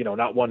 and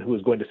not one who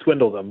was going to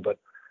swindle them. But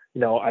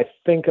I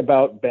think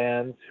about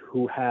bands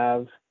who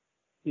have,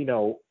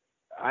 Metallica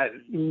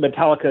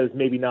is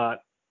maybe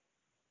not,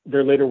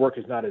 their later work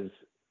is not as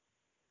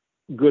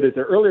good as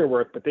their earlier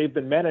work, but they've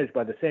been managed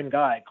by the same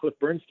guy, Cliff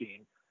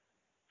Bernstein,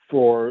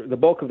 for the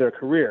bulk of their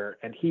career.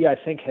 And he, I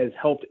think, has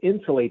helped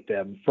insulate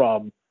them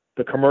from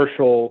the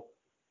commercial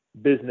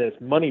business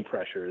money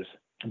pressures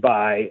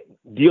by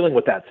dealing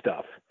with that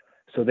stuff,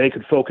 so they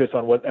could focus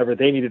on whatever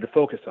they needed to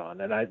focus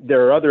on. And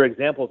there are other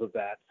examples of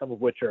that, some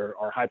of which are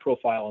high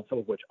profile and some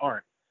of which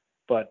aren't.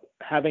 But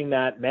having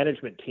that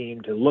management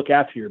team to look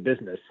after your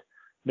business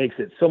makes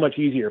it so much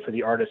easier for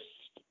the artists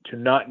to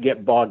not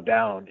get bogged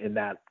down in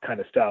that kind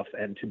of stuff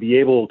and to be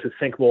able to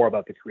think more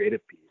about the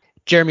creative piece.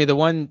 Jeremy, the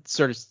one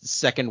sort of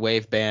second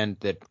wave band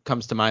that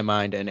comes to my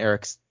mind, and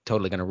Eric's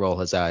totally going to roll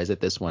his eyes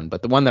at this one,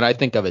 but the one that I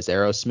think of is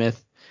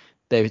Aerosmith.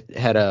 They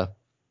had a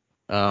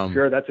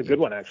sure, that's a good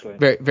one, actually.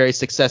 Very, very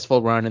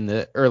successful run in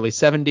the early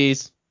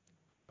 70s.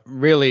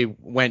 Really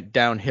went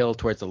downhill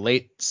towards the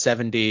late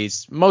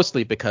 70s,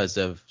 mostly because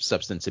of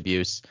substance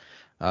abuse,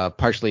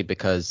 partially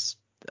because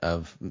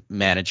of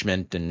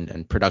management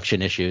and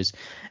production issues.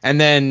 And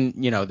then,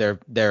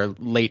 their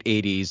late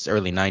 80s,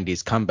 early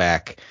 90s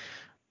comeback,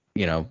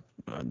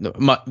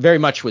 very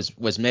much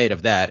was made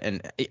of that.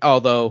 And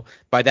although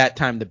by that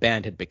time the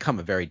band had become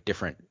a very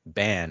different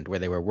band, where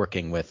they were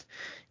working with,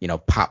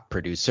 pop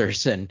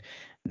producers and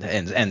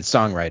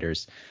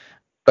songwriters.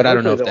 But I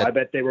don't know if I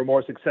bet they were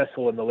more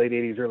successful in the late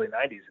 80s, early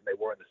 90s than they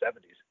were in the 70s.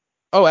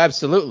 Oh,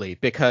 absolutely,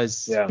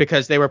 because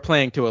they were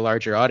playing to a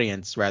larger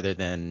audience rather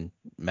than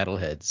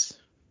metalheads.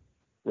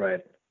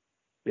 Right.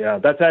 Yeah,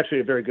 that's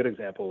actually a very good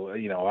example.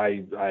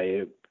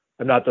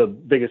 I'm not the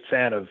biggest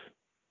fan of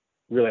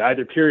really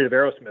either period of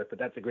Aerosmith, but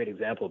that's a great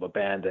example of a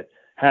band that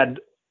had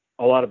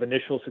a lot of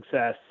initial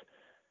success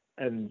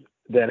and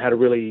then had a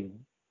really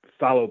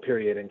fallow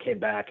period and came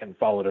back and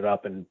followed it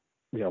up and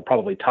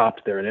probably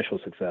topped their initial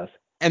success.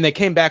 And they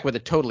came back with a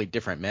totally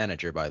different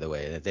manager, by the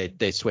way.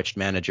 They switched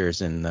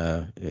managers in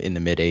the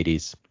mid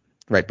 80s,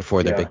 right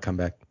before their big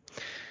comeback.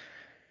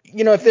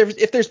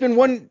 If there's been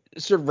one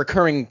sort of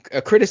recurring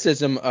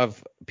criticism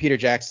of Peter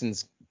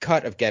Jackson's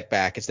cut of Get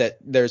Back, is that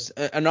there's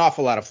an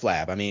awful lot of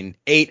flab. I mean,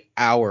 8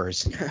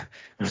 hours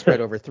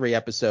spread over 3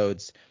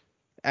 episodes.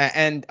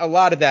 And a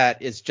lot of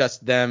that is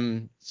just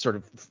them sort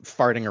of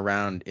farting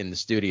around in the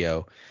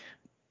studio.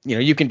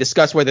 You can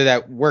discuss whether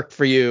that worked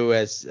for you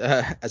as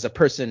a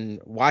person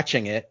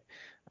watching it.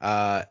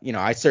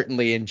 I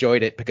certainly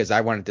enjoyed it because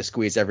I wanted to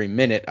squeeze every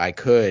minute I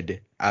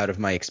could out of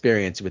my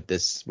experience with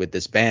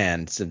this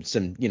band.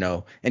 Some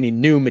any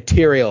new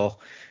material,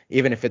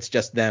 even if it's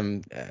just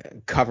them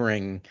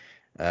covering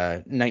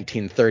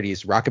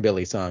 1930s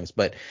rockabilly songs.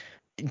 But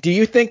do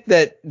you think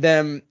that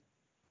them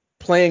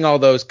playing all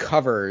those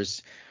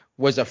covers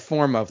was a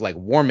form of like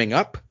warming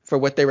up for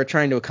what they were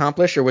trying to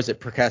accomplish, or was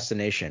it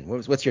procrastination?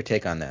 What's your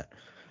take on that?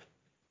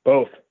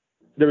 Both.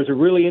 There was a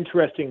really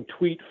interesting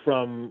tweet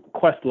from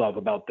Questlove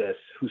about this,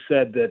 who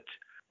said that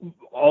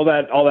all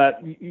that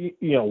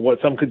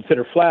what some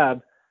consider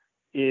flab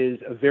is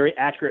a very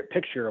accurate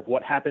picture of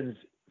what happens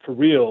for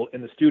real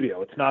in the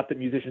studio. It's not that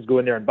musicians go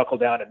in there and buckle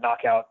down and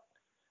knock out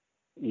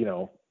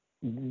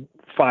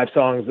 5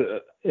 songs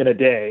in a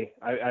day.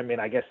 I mean,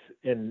 I guess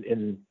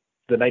in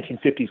the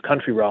 1950s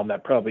country realm,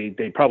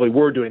 they probably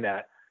were doing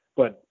that,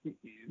 but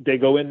they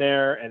go in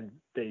there and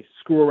they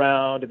screw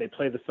around and they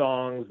play the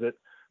songs that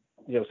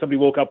somebody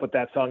woke up with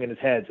that song in his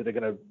head, so they're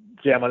going to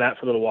jam on that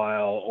for a little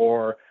while,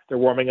 or they're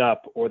warming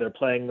up, or they're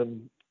playing the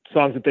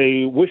songs that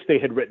they wish they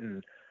had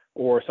written,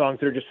 or songs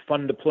that are just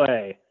fun to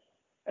play.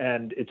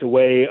 And it's a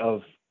way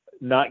of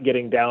not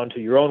getting down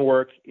to your own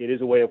work. It is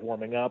a way of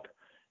warming up.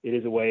 It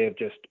is a way of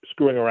just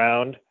screwing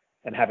around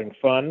and having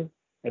fun.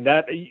 And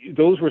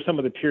those were some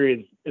of the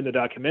periods in the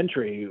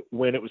documentary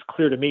when it was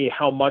clear to me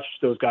how much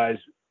those guys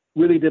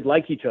really did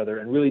like each other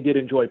and really did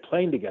enjoy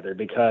playing together,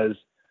 because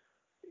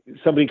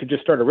somebody could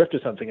just start a riff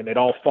to something and they'd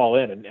all fall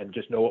in and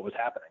just know what was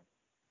happening.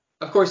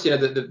 Of course,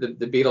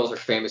 the Beatles are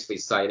famously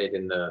cited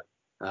in the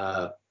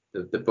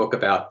book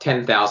about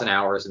 10,000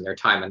 hours in their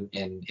time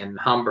in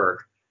Hamburg,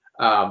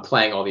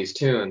 playing all these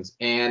tunes.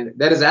 And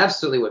that is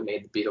absolutely what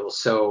made the Beatles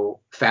so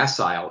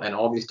facile and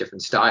all these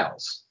different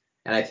styles.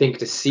 And I think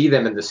to see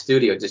them in the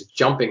studio just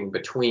jumping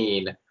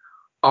between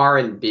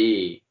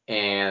R&B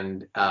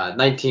and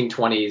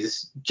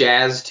 1920s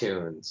jazz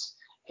tunes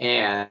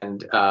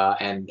and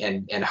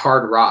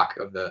hard rock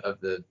of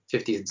the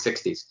 50s and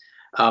 60s,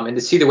 and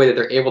to see the way that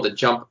they're able to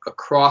jump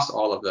across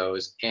all of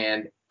those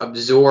and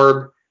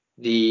absorb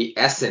the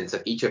essence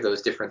of each of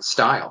those different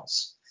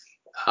styles.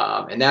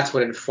 And that's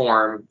what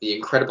informed the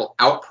incredible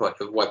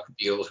output of what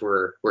the Beatles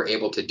were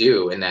able to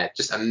do in that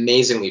just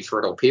amazingly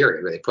fertile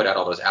period where they put out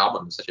all those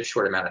albums in such a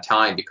short amount of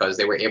time, because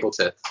they were able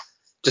to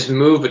just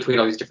move between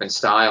all these different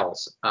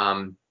styles,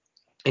 and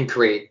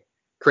create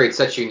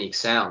such unique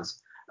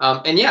sounds.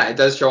 And yeah, it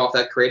does show off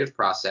that creative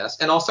process,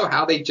 and also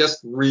how they just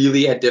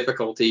really had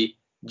difficulty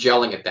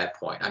gelling at that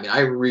point. I mean, I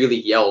really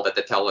yelled at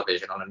the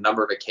television on a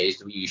number of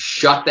occasions, you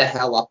shut the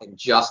hell up and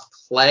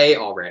just play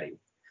already.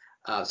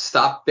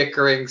 Stop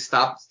bickering,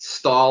 stop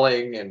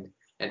stalling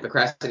and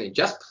procrastinating.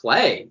 Just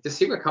play. Just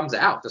see what comes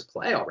out. Just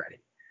play already.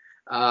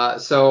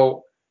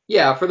 So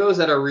yeah, for those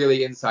that are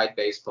really inside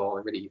baseball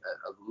and really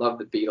love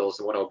the Beatles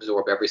and want to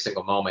absorb every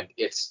single moment,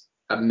 it's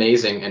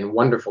amazing and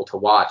wonderful to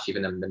watch,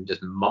 even them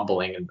just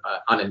mumbling and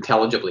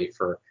unintelligibly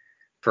for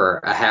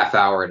a half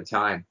hour at a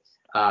time.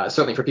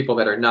 Certainly for people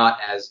that are not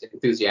as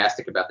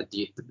enthusiastic about the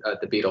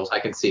Beatles, I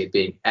can see it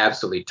being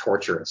absolutely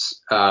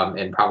torturous,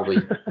 and probably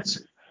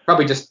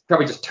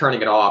just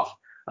turning it off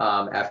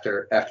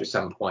after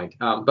some point.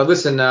 But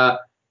listen,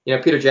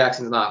 Peter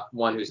Jackson's not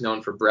one who's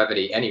known for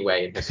brevity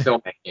anyway in his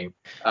filmmaking.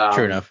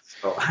 True enough.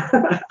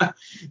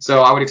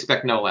 So I would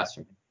expect no less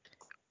from him.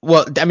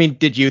 Well, I mean,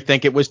 did you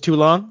think it was too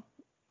long?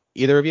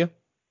 Either of you?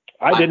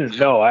 I didn't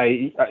know.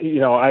 I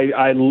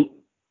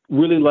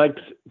really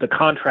liked the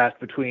contrast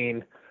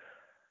between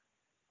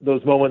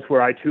those moments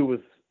where I too was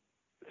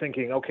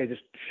thinking, okay,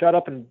 just shut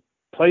up and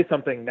play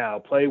something now,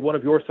 play one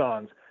of your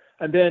songs.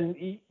 And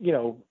then,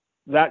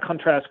 that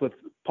contrast with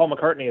Paul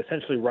McCartney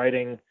essentially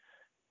writing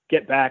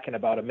Get Back in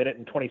about a minute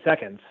and 20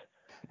 seconds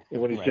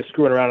when he's just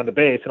screwing around on the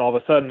bass, and all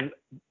of a sudden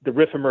the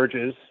riff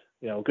emerges.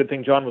 Good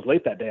thing John was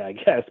late that day, I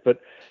guess. But,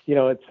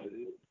 it's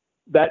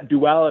that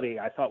duality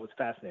I thought was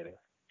fascinating.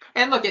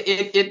 And look,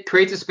 it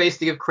creates a space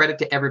to give credit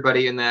to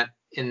everybody in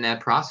that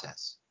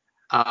process.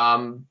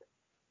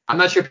 I'm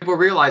not sure people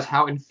realize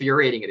how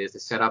infuriating it is to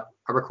set up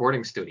a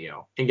recording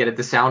studio and get it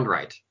to sound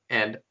right.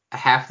 And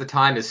half the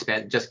time is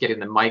spent just getting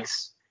the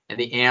mics and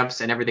the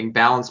amps and everything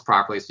balanced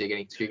properly, so you're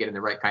getting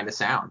the right kind of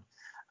sound.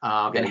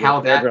 And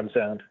how that drum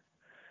sound.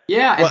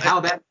 Yeah, and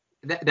how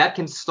that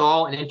can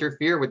stall and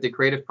interfere with the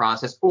creative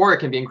process, or it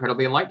can be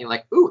incredibly enlightening.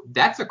 Like, ooh,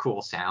 that's a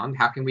cool sound.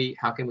 How can we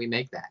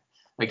make that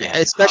again?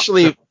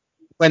 Especially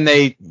when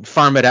they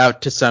farm it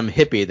out to some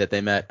hippie that they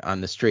met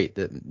on the street.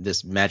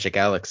 This Magic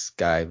Alex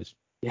guy was.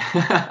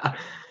 Yeah,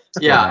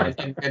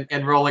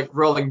 and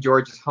rolling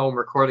George's home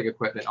recording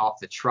equipment off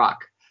the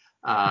truck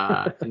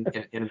in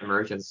an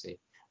emergency.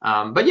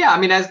 But yeah, I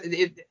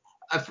mean,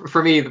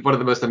 for me, one of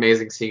the most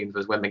amazing scenes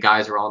was when the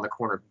guys are all in the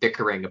corner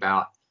bickering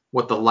about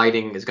what the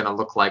lighting is going to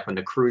look like when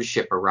the cruise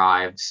ship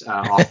arrives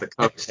off the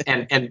coast,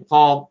 and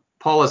Paul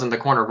is in the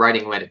corner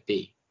writing "Let It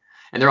Be,"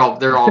 and they're all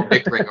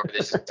bickering over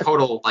this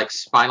total like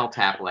Spinal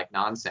Tap like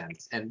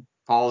nonsense, and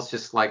Paul's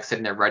just like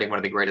sitting there writing one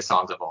of the great's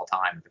songs of all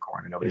time in the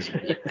corner. Nobody's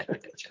even paying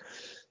attention.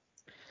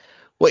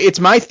 Well,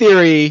 it's my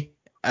theory,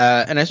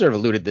 and I sort of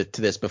alluded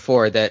to this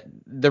before, that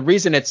the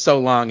reason it's so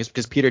long is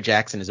because Peter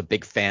Jackson is a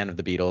big fan of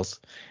the Beatles,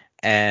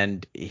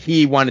 and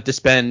he wanted to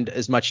spend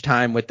as much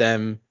time with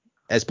them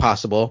as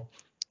possible,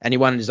 and he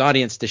wanted his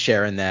audience to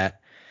share in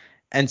that.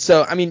 And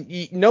so, I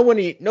mean,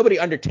 nobody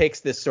undertakes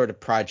this sort of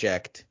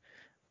project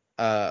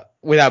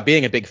without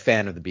being a big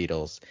fan of the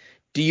Beatles.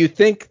 Do you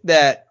think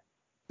that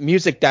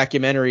music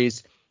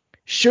documentaries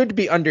should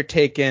be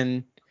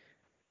undertaken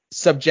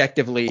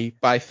subjectively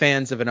by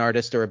fans of an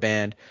artist or a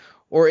band,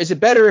 or is it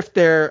better if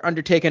they're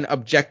undertaken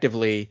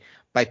objectively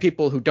by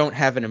people who don't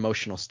have an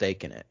emotional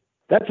stake in it?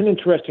 That's an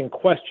interesting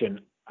question.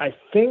 I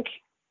think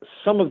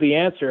some of the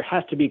answer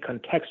has to be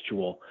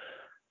contextual.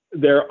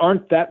 There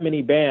aren't that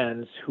many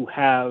bands who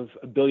have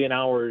 1 billion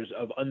hours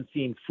of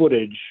unseen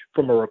footage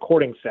from a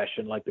recording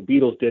session like the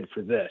Beatles did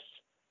for this.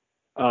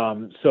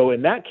 So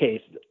in that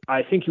case,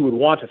 I think you would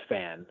want a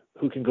fan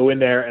who can go in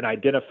there and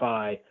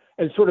identify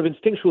and sort of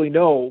instinctually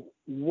know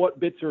what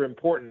bits are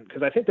important,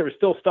 because I think there was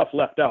still stuff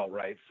left out,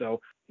 right?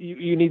 So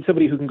you need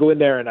somebody who can go in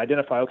there and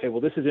identify, okay,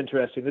 well, this is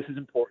interesting, this is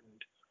important.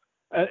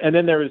 And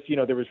then there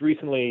was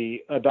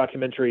recently a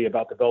documentary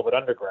about the Velvet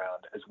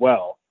Underground as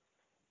well.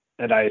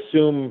 And I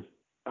assume,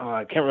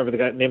 I can't remember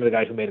the name of the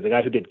guy who made it, the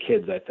guy who did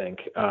Kids, I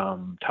think,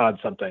 Todd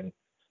something.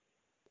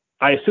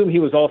 I assume he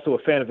was also a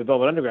fan of the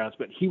Velvet Undergrounds,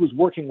 but he was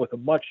working with a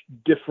much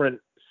different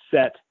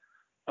set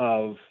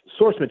of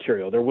source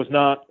material. There was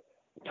not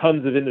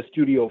tons of in the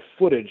studio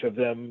footage of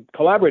them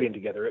collaborating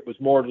together. It was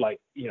more like,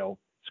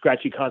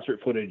 scratchy concert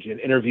footage and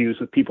interviews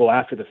with people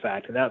after the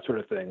fact and that sort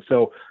of thing.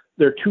 So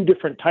there are two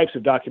different types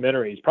of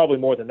documentaries, probably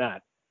more than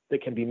that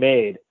can be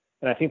made.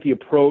 And I think the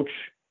approach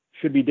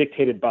should be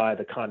dictated by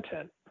the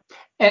content.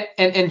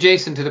 And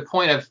Jason, to the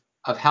point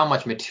of how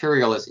much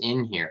material is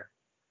in here,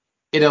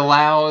 it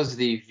allows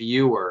the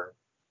viewer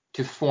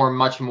to form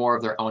much more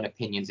of their own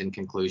opinions and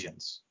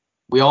conclusions.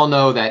 We all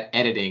know that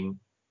editing,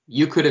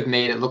 you could have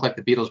made it look like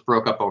the Beatles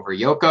broke up over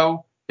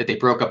Yoko, that they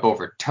broke up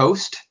over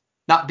toast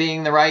not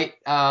being the right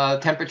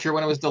temperature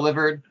when it was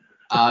delivered.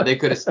 They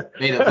could have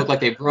made it look like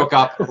they broke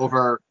up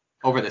over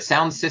the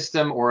sound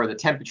system or the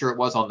temperature it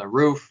was on the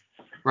roof,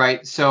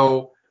 right?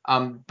 So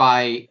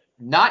by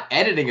not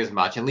editing as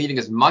much and leaving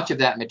as much of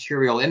that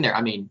material in there,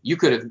 I mean, you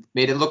could have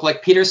made it look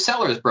like Peter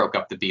Sellers broke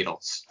up the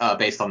Beatles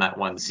based on that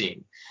one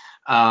scene.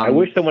 I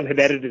wish someone had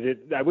edited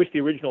it. I wish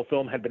the original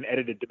film had been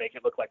edited to make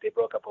it look like they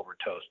broke up over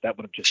toast. That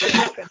would have just been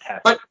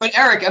fantastic. But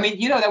Eric, I mean,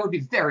 that would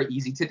be very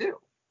easy to do.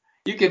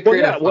 You could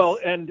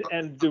and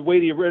the way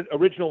the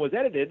original was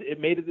edited,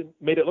 it made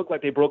it look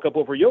like they broke up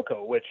over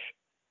Yoko, which,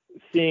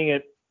 seeing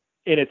it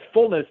in its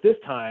fullness this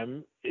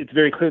time, it's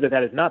very clear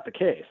that is not the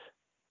case.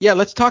 Yeah,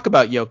 let's talk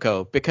about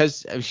Yoko,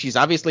 because she's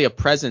obviously a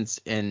presence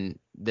in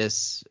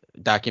this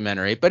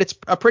documentary, but it's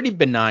a pretty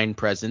benign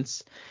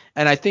presence.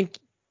 And I think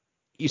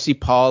you see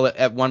Paul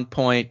at one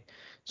point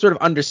sort of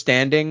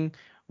understanding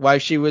why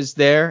she was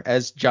there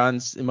as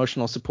John's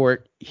emotional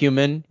support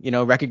human,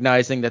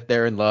 recognizing that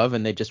they're in love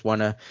and they just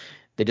want to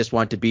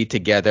be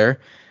together.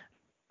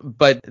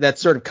 But that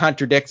sort of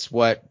contradicts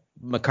what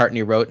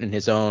McCartney wrote in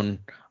his own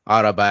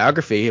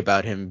autobiography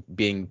about him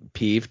being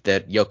peeved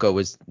that Yoko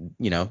was,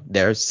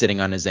 there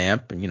sitting on his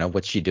amp and,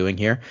 what's she doing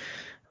here?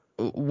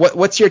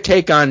 What's your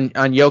take on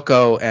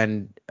Yoko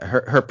and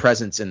her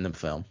presence in the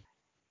film?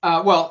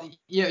 Well,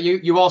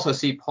 you also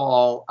see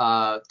Paul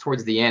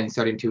towards the end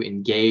starting to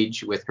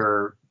engage with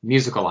her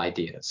musical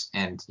ideas,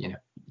 and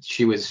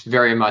she was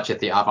very much at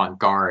the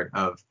avant-garde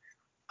of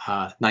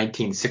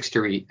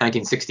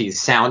 1960s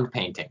sound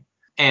painting.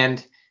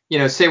 And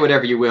say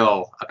whatever you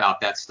will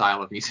about that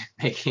style of music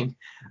making,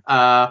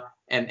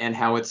 and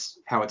how it's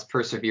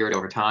persevered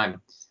over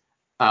time.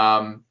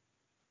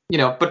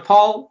 But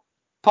Paul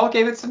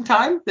gave it some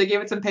time. They gave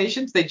it some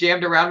patience. They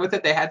jammed around with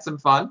it. They had some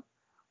fun.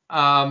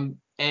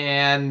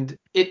 And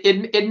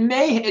it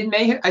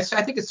may I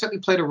think it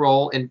certainly played a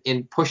role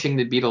in pushing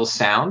the Beatles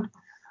sound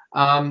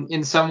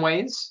in some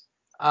ways,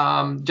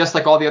 just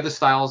like all the other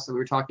styles that we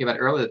were talking about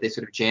earlier that they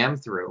sort of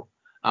jammed through.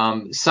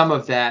 Some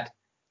of that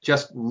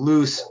just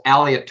loose,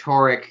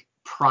 aleatoric,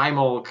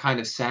 primal kind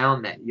of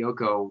sound that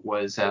Yoko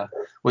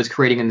was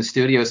creating in the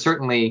studio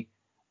certainly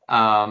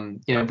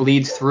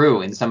bleeds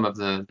through in some of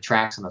the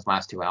tracks on those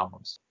last two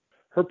albums.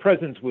 Her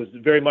presence was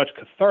very much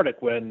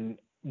cathartic when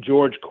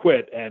George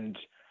quit and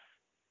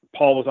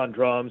Paul was on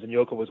drums and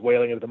Yoko was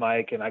wailing into the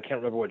mic, and I can't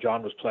remember what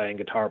John was playing,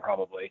 guitar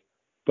probably.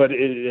 But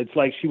it's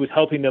like she was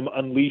helping them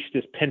unleash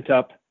this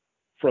pent-up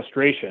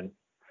frustration.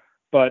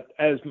 But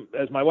as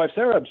my wife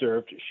Sarah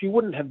observed, she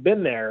wouldn't have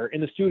been there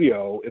in the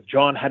studio if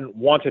John hadn't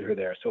wanted her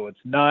there. So it's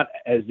not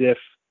as if,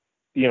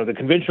 the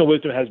conventional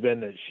wisdom has been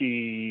that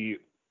she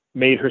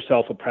made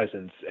herself a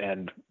presence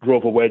and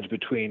drove a wedge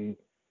between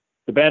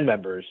the band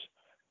members.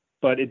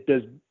 But it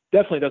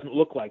definitely doesn't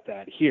look like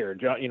that here.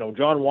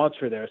 John wants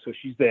her there, so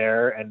she's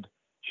there, and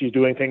she's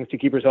doing things to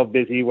keep herself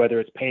busy, whether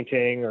it's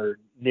painting or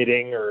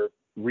knitting or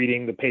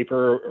reading the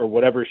paper or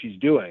whatever she's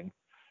doing.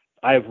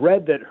 I have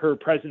read that her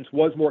presence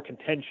was more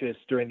contentious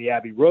during the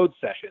Abbey Road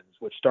sessions,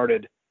 which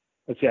started,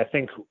 I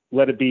think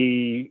Let It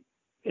Be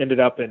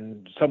ended up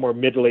in somewhere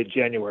mid to late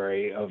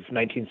January of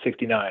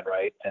 1969,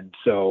 right? And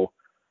so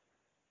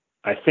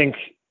I think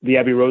the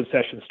Abbey Road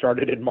session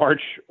started in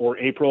March or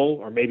April,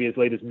 or maybe as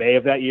late as May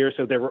of that year.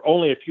 So there were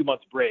only a few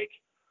months break,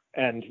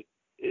 and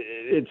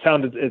it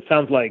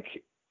sounds like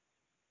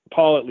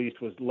Paul at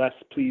least was less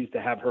pleased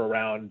to have her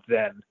around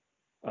then,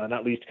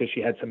 not least because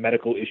she had some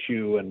medical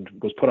issue and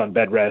was put on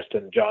bed rest,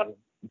 and John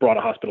brought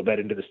a hospital bed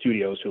into the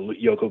studio so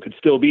Yoko could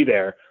still be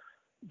there.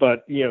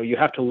 But you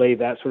have to lay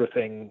that sort of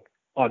thing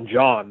on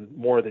John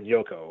more than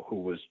Yoko,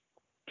 who was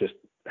just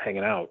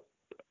hanging out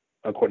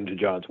according to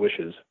John's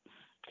wishes.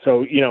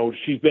 So,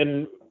 she's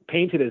been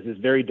painted as this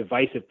very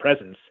divisive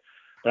presence,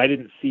 but I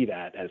didn't see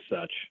that as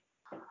such.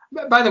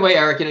 By the way,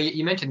 Eric,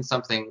 you mentioned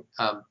something,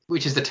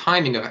 which is the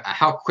timing of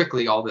how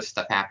quickly all this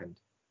stuff happened.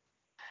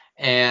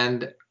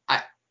 And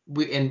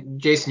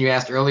Jason, you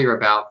asked earlier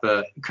about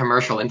the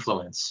commercial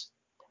influence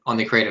on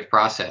the creative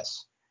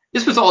process.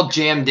 This was all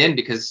jammed in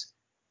because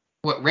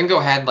Ringo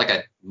had like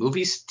a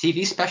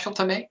TV special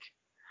to make.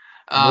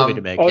 He was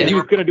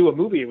going to do a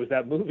movie. It was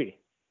that movie.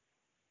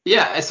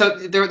 Yeah, so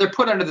they're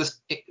put under this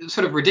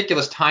sort of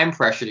ridiculous time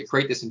pressure to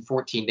create this in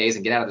 14 days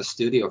and get out of the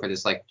studio for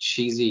this like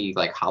cheesy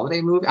like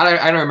holiday movie.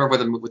 I don't remember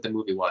what the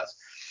movie was,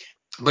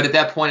 but at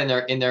that point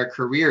in their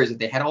careers,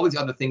 they had all these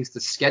other things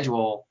to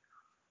schedule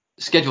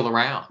schedule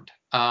around,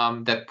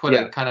 that put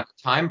a kind of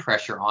time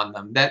pressure on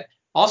them that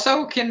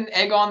also can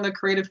egg on the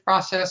creative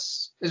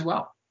process as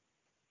well.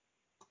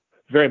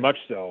 Very much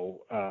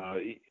so.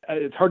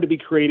 It's hard to be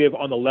creative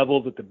on the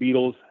level that the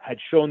Beatles had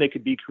shown they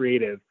could be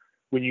creative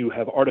when you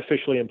have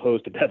artificially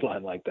imposed a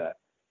deadline like that.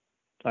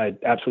 I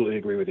absolutely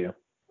agree with you.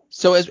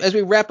 So as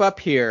we wrap up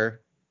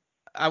here,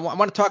 I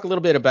want to talk a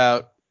little bit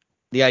about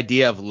the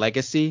idea of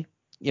legacy.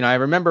 I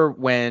remember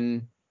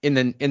when in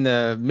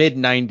the mid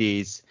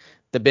 90s,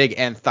 the big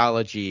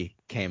anthology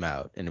came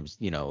out, and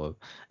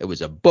it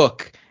was a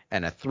book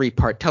and a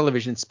 3-part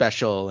television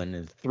special and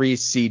a 3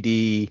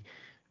 CD,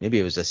 maybe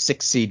it was a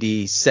 6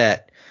 CD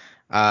set.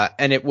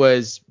 And it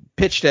was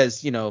pitched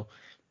as,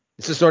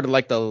 this is sort of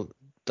like the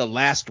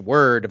last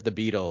word of the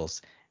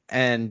Beatles.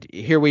 And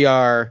here we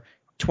are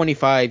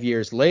 25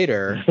 years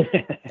later,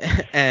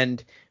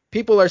 and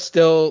people are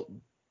still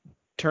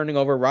turning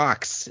over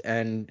rocks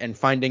and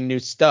finding new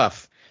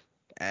stuff.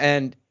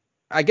 And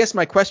I guess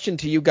my question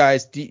to you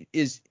guys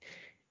is,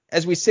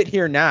 as we sit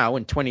here now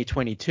in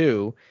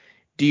 2022,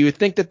 do you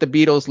think that the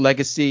Beatles'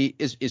 legacy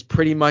is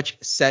pretty much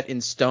set in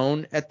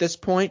stone at this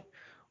point?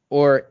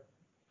 Or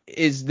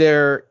is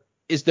there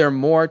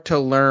more to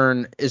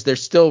learn? Is there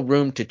still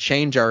room to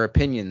change our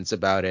opinions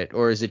about it?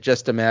 Or is it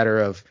just a matter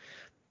of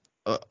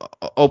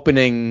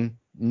opening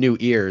new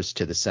ears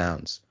to the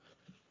sounds?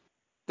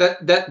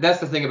 That's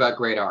the thing about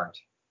great art,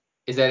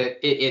 is that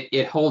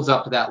it holds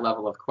up to that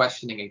level of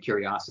questioning and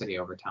curiosity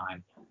over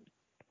time.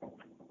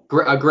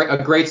 A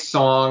great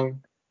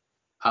song,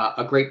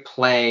 a great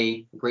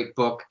play, a great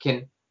book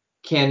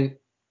can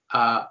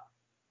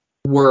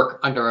work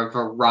under a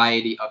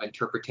variety of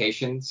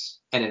interpretations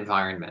and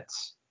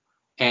environments.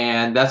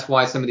 And that's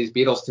why some of these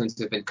Beatles tunes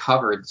have been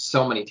covered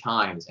so many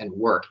times and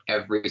work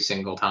every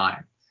single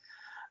time,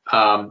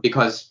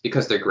 because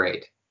they're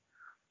great.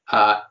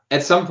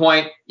 At some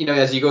point,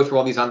 as you go through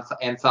all these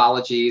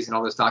anthologies and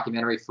all this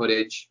documentary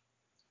footage,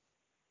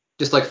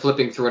 just like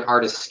flipping through an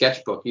artist's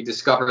sketchbook, you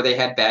discover they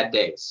had bad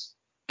days,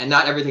 and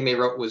not everything they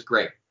wrote was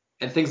great.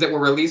 And things that were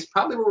released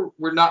probably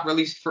were not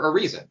released for a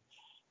reason.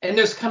 And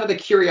there's kind of the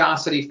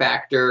curiosity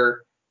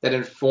factor that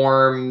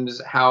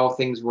informs how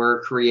things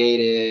were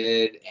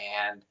created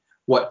and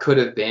what could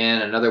have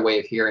been another way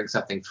of hearing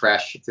something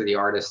fresh through the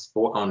artist's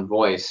own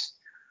voice.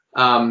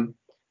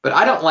 But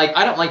I don't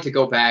like to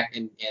go back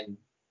and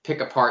pick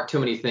apart too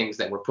many things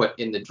that were put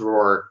in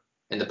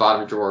the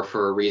bottom drawer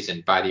for a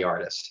reason by the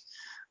artist.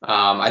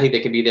 I think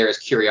they can be there as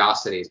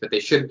curiosities, but they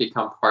shouldn't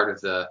become part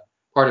of the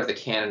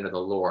canon of the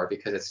lore,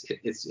 because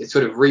it's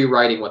sort of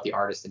rewriting what the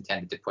artist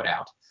intended to put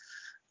out.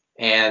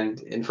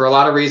 And for a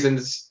lot of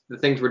reasons, the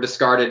things were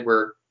discarded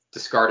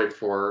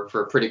for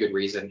a pretty good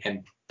reason,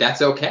 and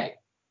that's okay.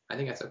 I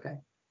think that's okay.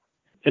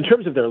 In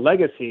terms of their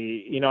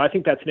legacy, I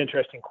think that's an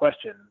interesting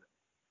question.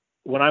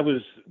 When I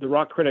was the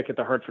rock critic at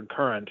the Hartford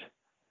Courant,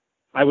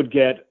 I would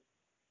get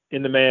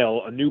in the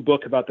mail a new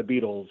book about the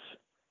Beatles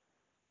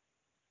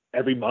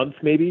every month,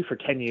 maybe for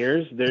 10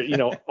 years. There,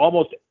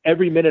 almost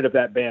every minute of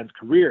that band's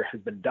career has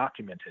been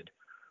documented.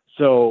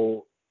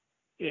 So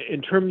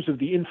in terms of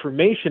the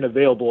information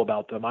available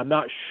about them, I'm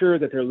not sure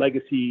that their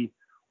legacy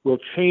will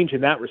change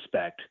in that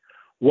respect.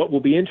 What will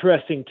be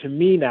interesting to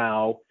me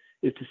now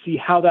is to see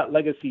how that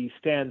legacy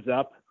stands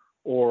up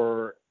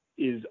or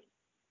is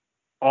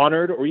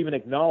honored or even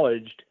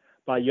acknowledged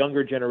by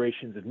younger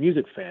generations of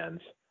music fans.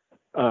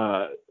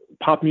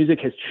 Pop music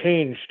has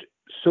changed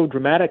so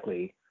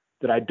dramatically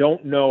that I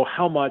don't know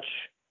how much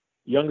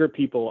younger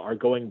people are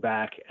going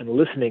back and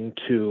listening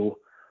to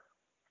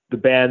the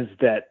bands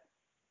that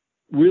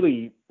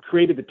really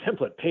created the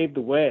template, paved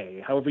the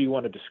way, however you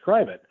want to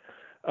describe it.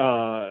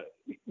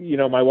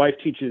 My wife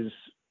teaches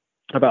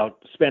about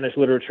Spanish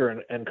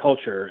literature and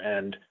culture,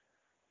 and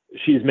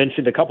she's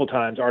mentioned a couple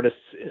times artists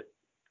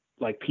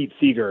like Pete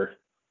Seeger,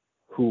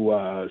 who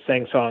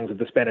sang songs of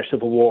the Spanish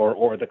Civil War,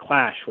 or The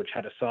Clash, which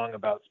had a song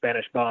about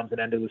Spanish bombs in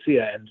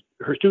Andalusia, and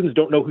her students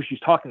don't know who she's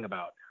talking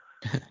about.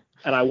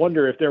 And I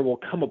wonder if there will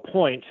come a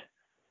point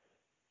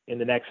in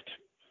the next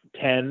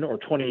 10 or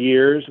 20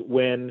 years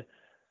when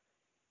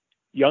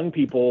young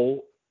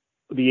people,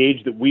 the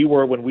age that we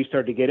were when we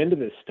started to get into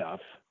this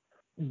stuff,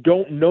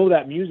 don't know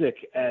that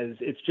music, as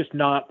it's just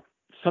not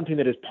something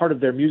that is part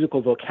of their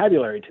musical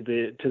vocabulary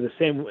in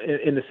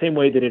the same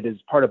way that it is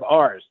part of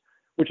ours.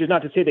 Which is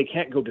not to say they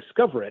can't go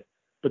discover it,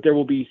 but there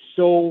will be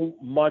so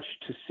much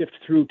to sift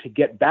through to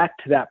get back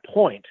to that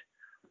point.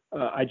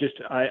 I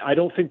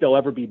don't think they'll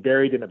ever be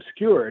buried and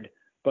obscured,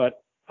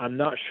 but I'm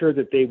not sure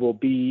that they will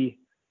be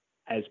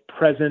as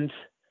present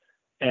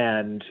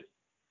and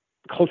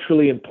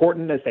culturally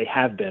important as they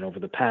have been over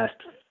the past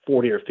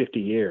 40 or 50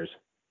 years.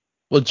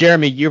 Well,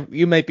 Jeremy,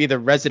 you might be the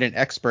resident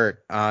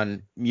expert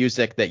on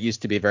music that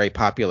used to be very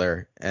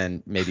popular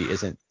and maybe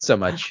isn't so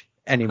much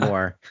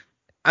anymore.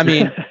 I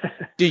mean,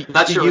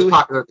 not sure it was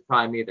popular at the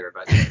time either,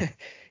 but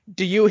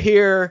do you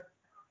hear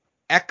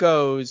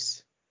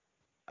echoes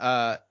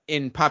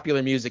in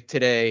popular music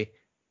today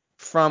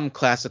from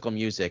classical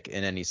music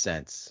in any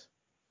sense?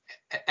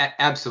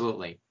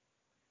 Absolutely.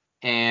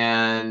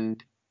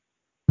 And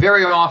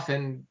very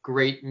often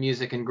great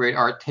music and great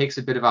art takes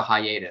a bit of a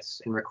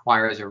hiatus and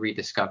requires a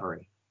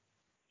rediscovery.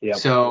 Yep.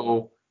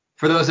 So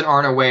for those that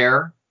aren't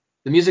aware,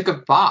 the music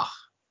of Bach,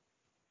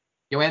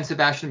 Johann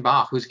Sebastian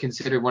Bach, who's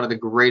considered one of the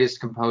greatest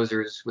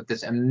composers with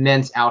this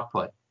immense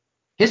output,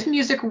 his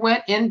music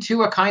went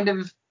into a kind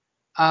of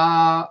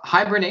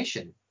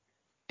hibernation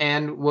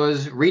and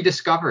was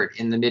rediscovered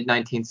in the mid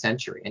 19th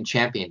century and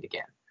championed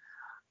again.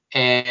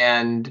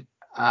 And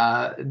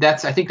I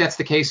think that's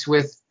the case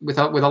with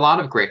a lot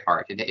of great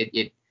art.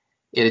 It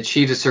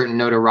achieves a certain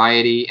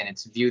notoriety and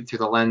it's viewed through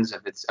the lens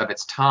of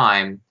its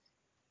time.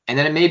 And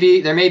then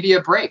there may be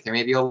a break, there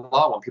may be a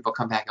lull when people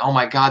come back. Oh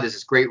my God, this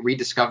is great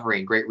rediscovery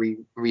and great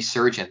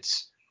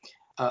resurgence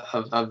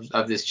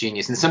of this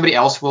genius. And somebody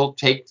else will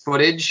take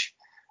footage,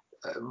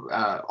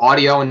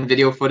 audio and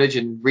video footage,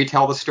 and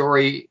retell the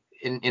story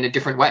in a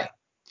different way.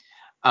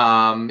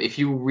 If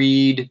you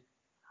read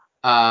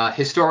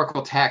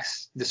historical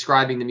texts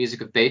describing the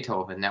music of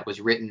Beethoven that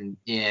was written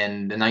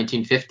in the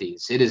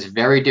 1950s, it is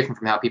very different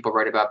from how people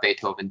write about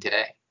Beethoven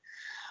today.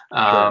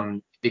 Sure.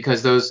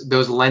 Because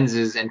those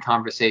lenses and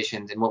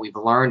conversations and what we've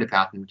learned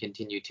about them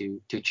continue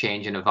to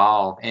change and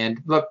evolve. And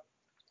look,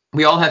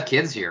 we all have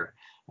kids here,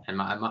 and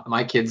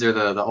my kids are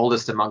the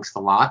oldest amongst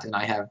the lot, and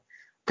I have a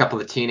couple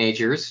of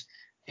teenagers.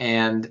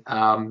 And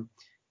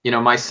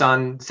my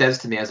son says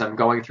to me as I'm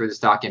going through this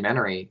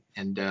documentary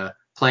and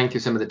playing through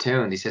some of the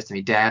tunes, he says to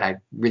me, "Dad, I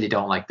really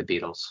don't like the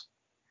Beatles."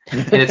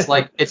 And it's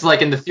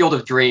like in the Field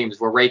of Dreams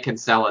where Ray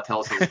Kinsella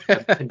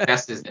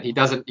confesses that he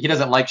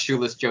doesn't like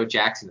Shoeless Joe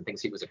Jackson and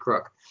thinks he was a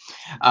crook.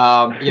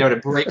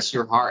 It breaks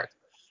your heart.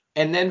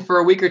 And then for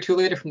a week or two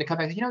later from the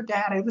comeback,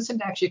 Dad, I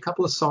listened to actually a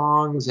couple of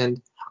songs and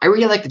I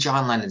really like the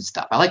John Lennon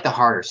stuff. I like the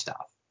harder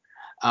stuff.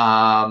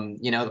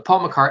 The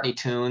Paul McCartney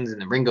tunes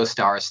and the Ringo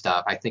Starr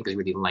stuff I think is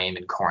really lame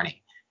and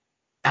corny.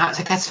 And I was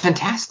like, that's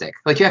fantastic.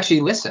 Like, you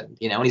actually listened,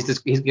 and he's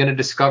going to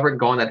discover and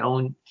go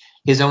on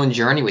his own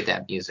journey with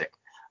that music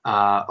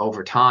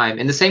over time,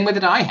 in the same way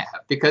that I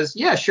have. Because,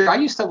 yeah, sure, I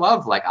used to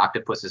love, like,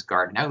 Octopus's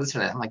Garden. I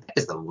listen to that. I'm like, that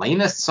is the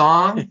lamest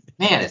song.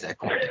 Man, is that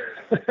corny.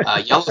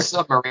 Yellow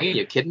Submarine,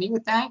 you kidding me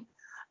with that?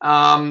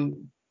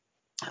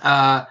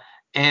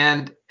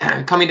 And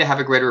coming to have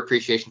a greater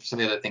appreciation for some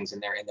of the other things in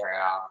their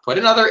output.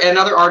 And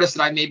other artists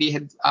that I maybe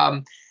had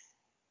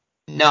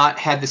not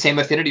had the same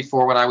affinity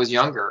for when I was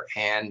younger.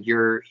 And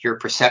your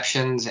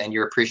perceptions and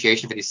your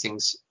appreciation for these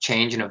things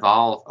change and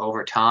evolve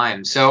over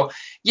time. So,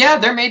 yeah,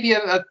 there may be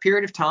a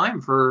period of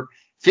time for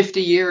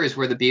 50 years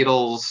where the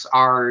Beatles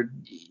are,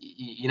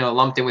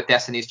 lumped in with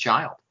Destiny's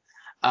Child,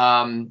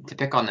 to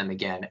pick on them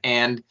again.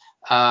 And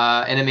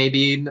it may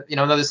be,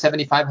 another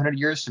 7,500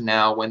 years from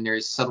now when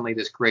there's suddenly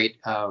this great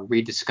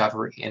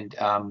rediscovery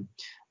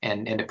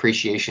and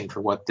appreciation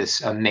for what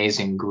this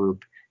amazing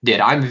group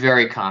did. I'm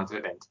very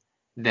confident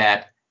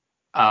that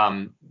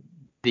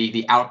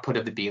the output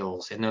of the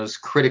Beatles in those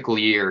critical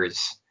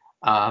years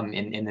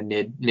in the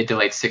mid to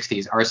late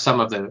 60s are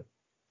some of the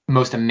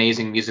most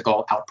amazing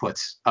musical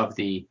outputs of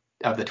the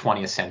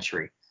 20th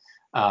century.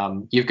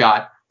 You've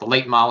got the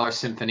late Mahler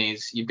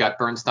symphonies, you've got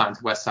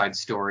Bernstein's West Side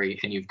Story,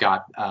 and you've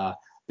got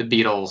the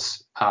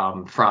Beatles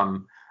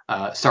from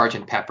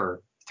Sgt.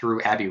 Pepper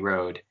through Abbey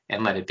Road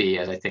and Let It Be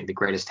as I think the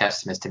greatest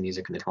testaments to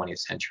music in the 20th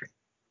century.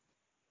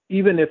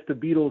 Even if the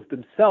Beatles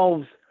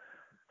themselves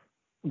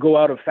go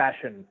out of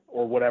fashion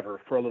or whatever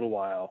for a little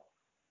while,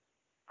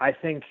 I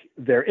think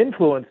their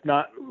influence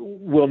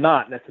will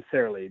not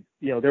necessarily.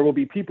 There will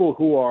be people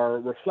who are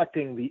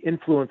reflecting the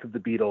influence of the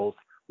Beatles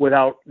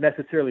without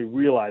necessarily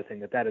realizing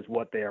that is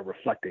what they are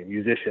reflecting,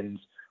 musicians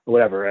or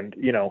whatever. And,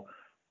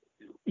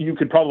 you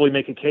could probably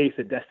make a case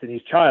that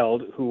Destiny's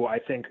Child, who I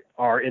think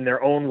are in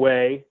their own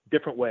way,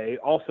 different way,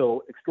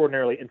 also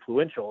extraordinarily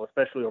influential,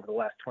 especially over the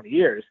last 20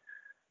 years.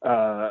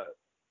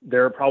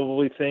 There are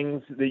probably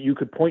things that you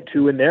could point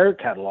to in their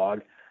catalog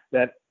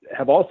that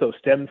have also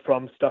stemmed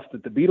from stuff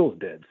that the Beatles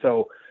did.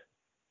 So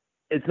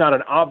it's not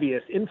an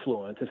obvious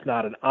influence. It's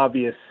not an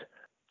obvious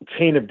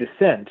chain of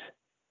descent,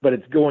 but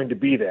it's going to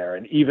be there.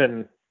 And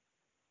even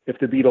if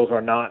the Beatles are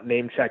not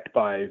name checked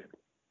by,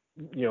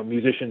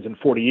 musicians in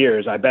 40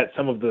 years, I bet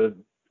some of the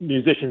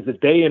musicians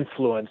that they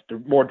influenced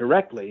more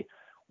directly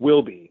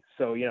will be.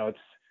 So,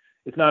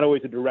 it's not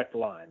always a direct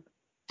line.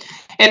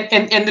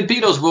 And the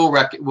Beatles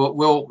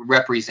will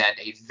represent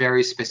a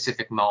very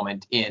specific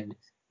moment in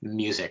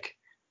music.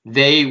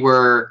 They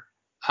were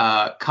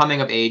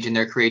coming of age in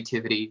their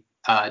creativity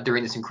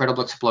during this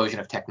incredible explosion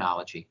of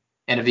technology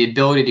and of the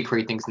ability to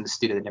create things in the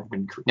studio that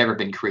never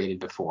been created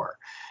before.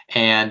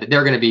 And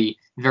they're going to be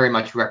very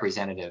much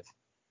representative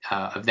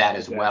of that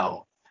as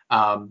well.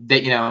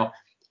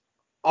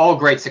 All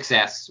great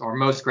success, or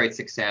most great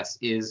success,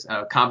 is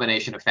a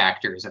combination of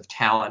factors of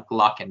talent,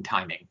 luck, and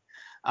timing.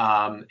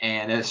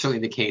 And that's certainly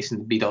the case in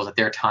the Beatles, that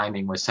their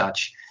timing was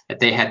such that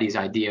they had these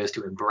ideas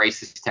to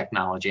embrace this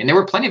technology. And there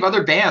were plenty of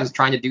other bands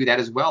trying to do that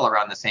as well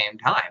around the same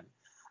time.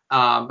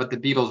 But the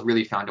Beatles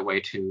really found a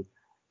way to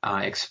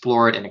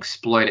explore it and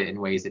exploit it in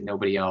ways that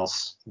nobody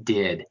else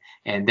did.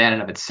 And that in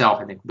of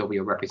itself, I think, will be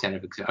a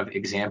representative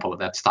example of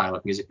that style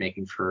of music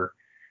making for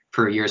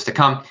for years to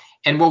come.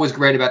 And what was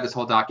great about this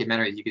whole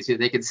documentary, you can see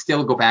they could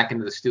still go back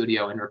into the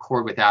studio and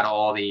record without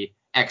all the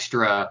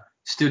extra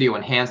studio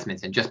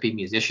enhancements and just be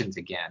musicians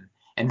again.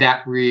 And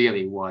that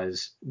really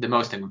was the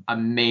most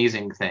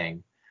amazing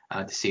thing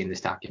to see in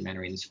this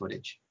documentary, in this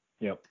footage.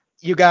 Yep.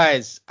 You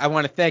guys, I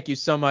want to thank you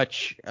so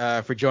much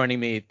for joining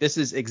me. This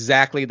is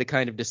exactly the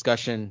kind of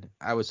discussion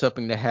I was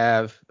hoping to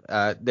have.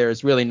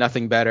 There's really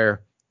nothing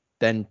better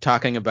than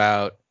talking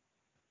about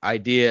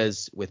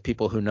ideas with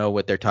people who know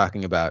what they're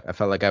talking about. I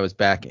felt like I was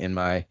back in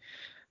my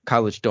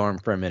college dorm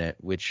for a minute,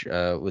 which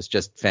was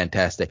just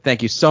fantastic.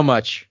 Thank you so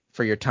much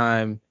for your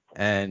time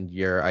and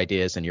your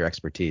ideas and your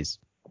expertise.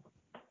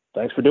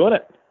 Thanks for doing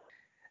it.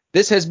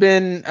 This has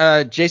been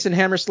Jason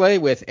Hammersla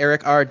with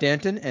Eric R.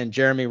 Danton and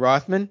Jeremy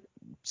Rothman.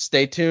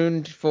 Stay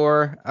tuned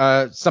for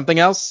something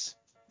else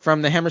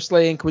from the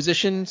Hammersla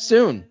Inquisition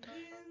soon.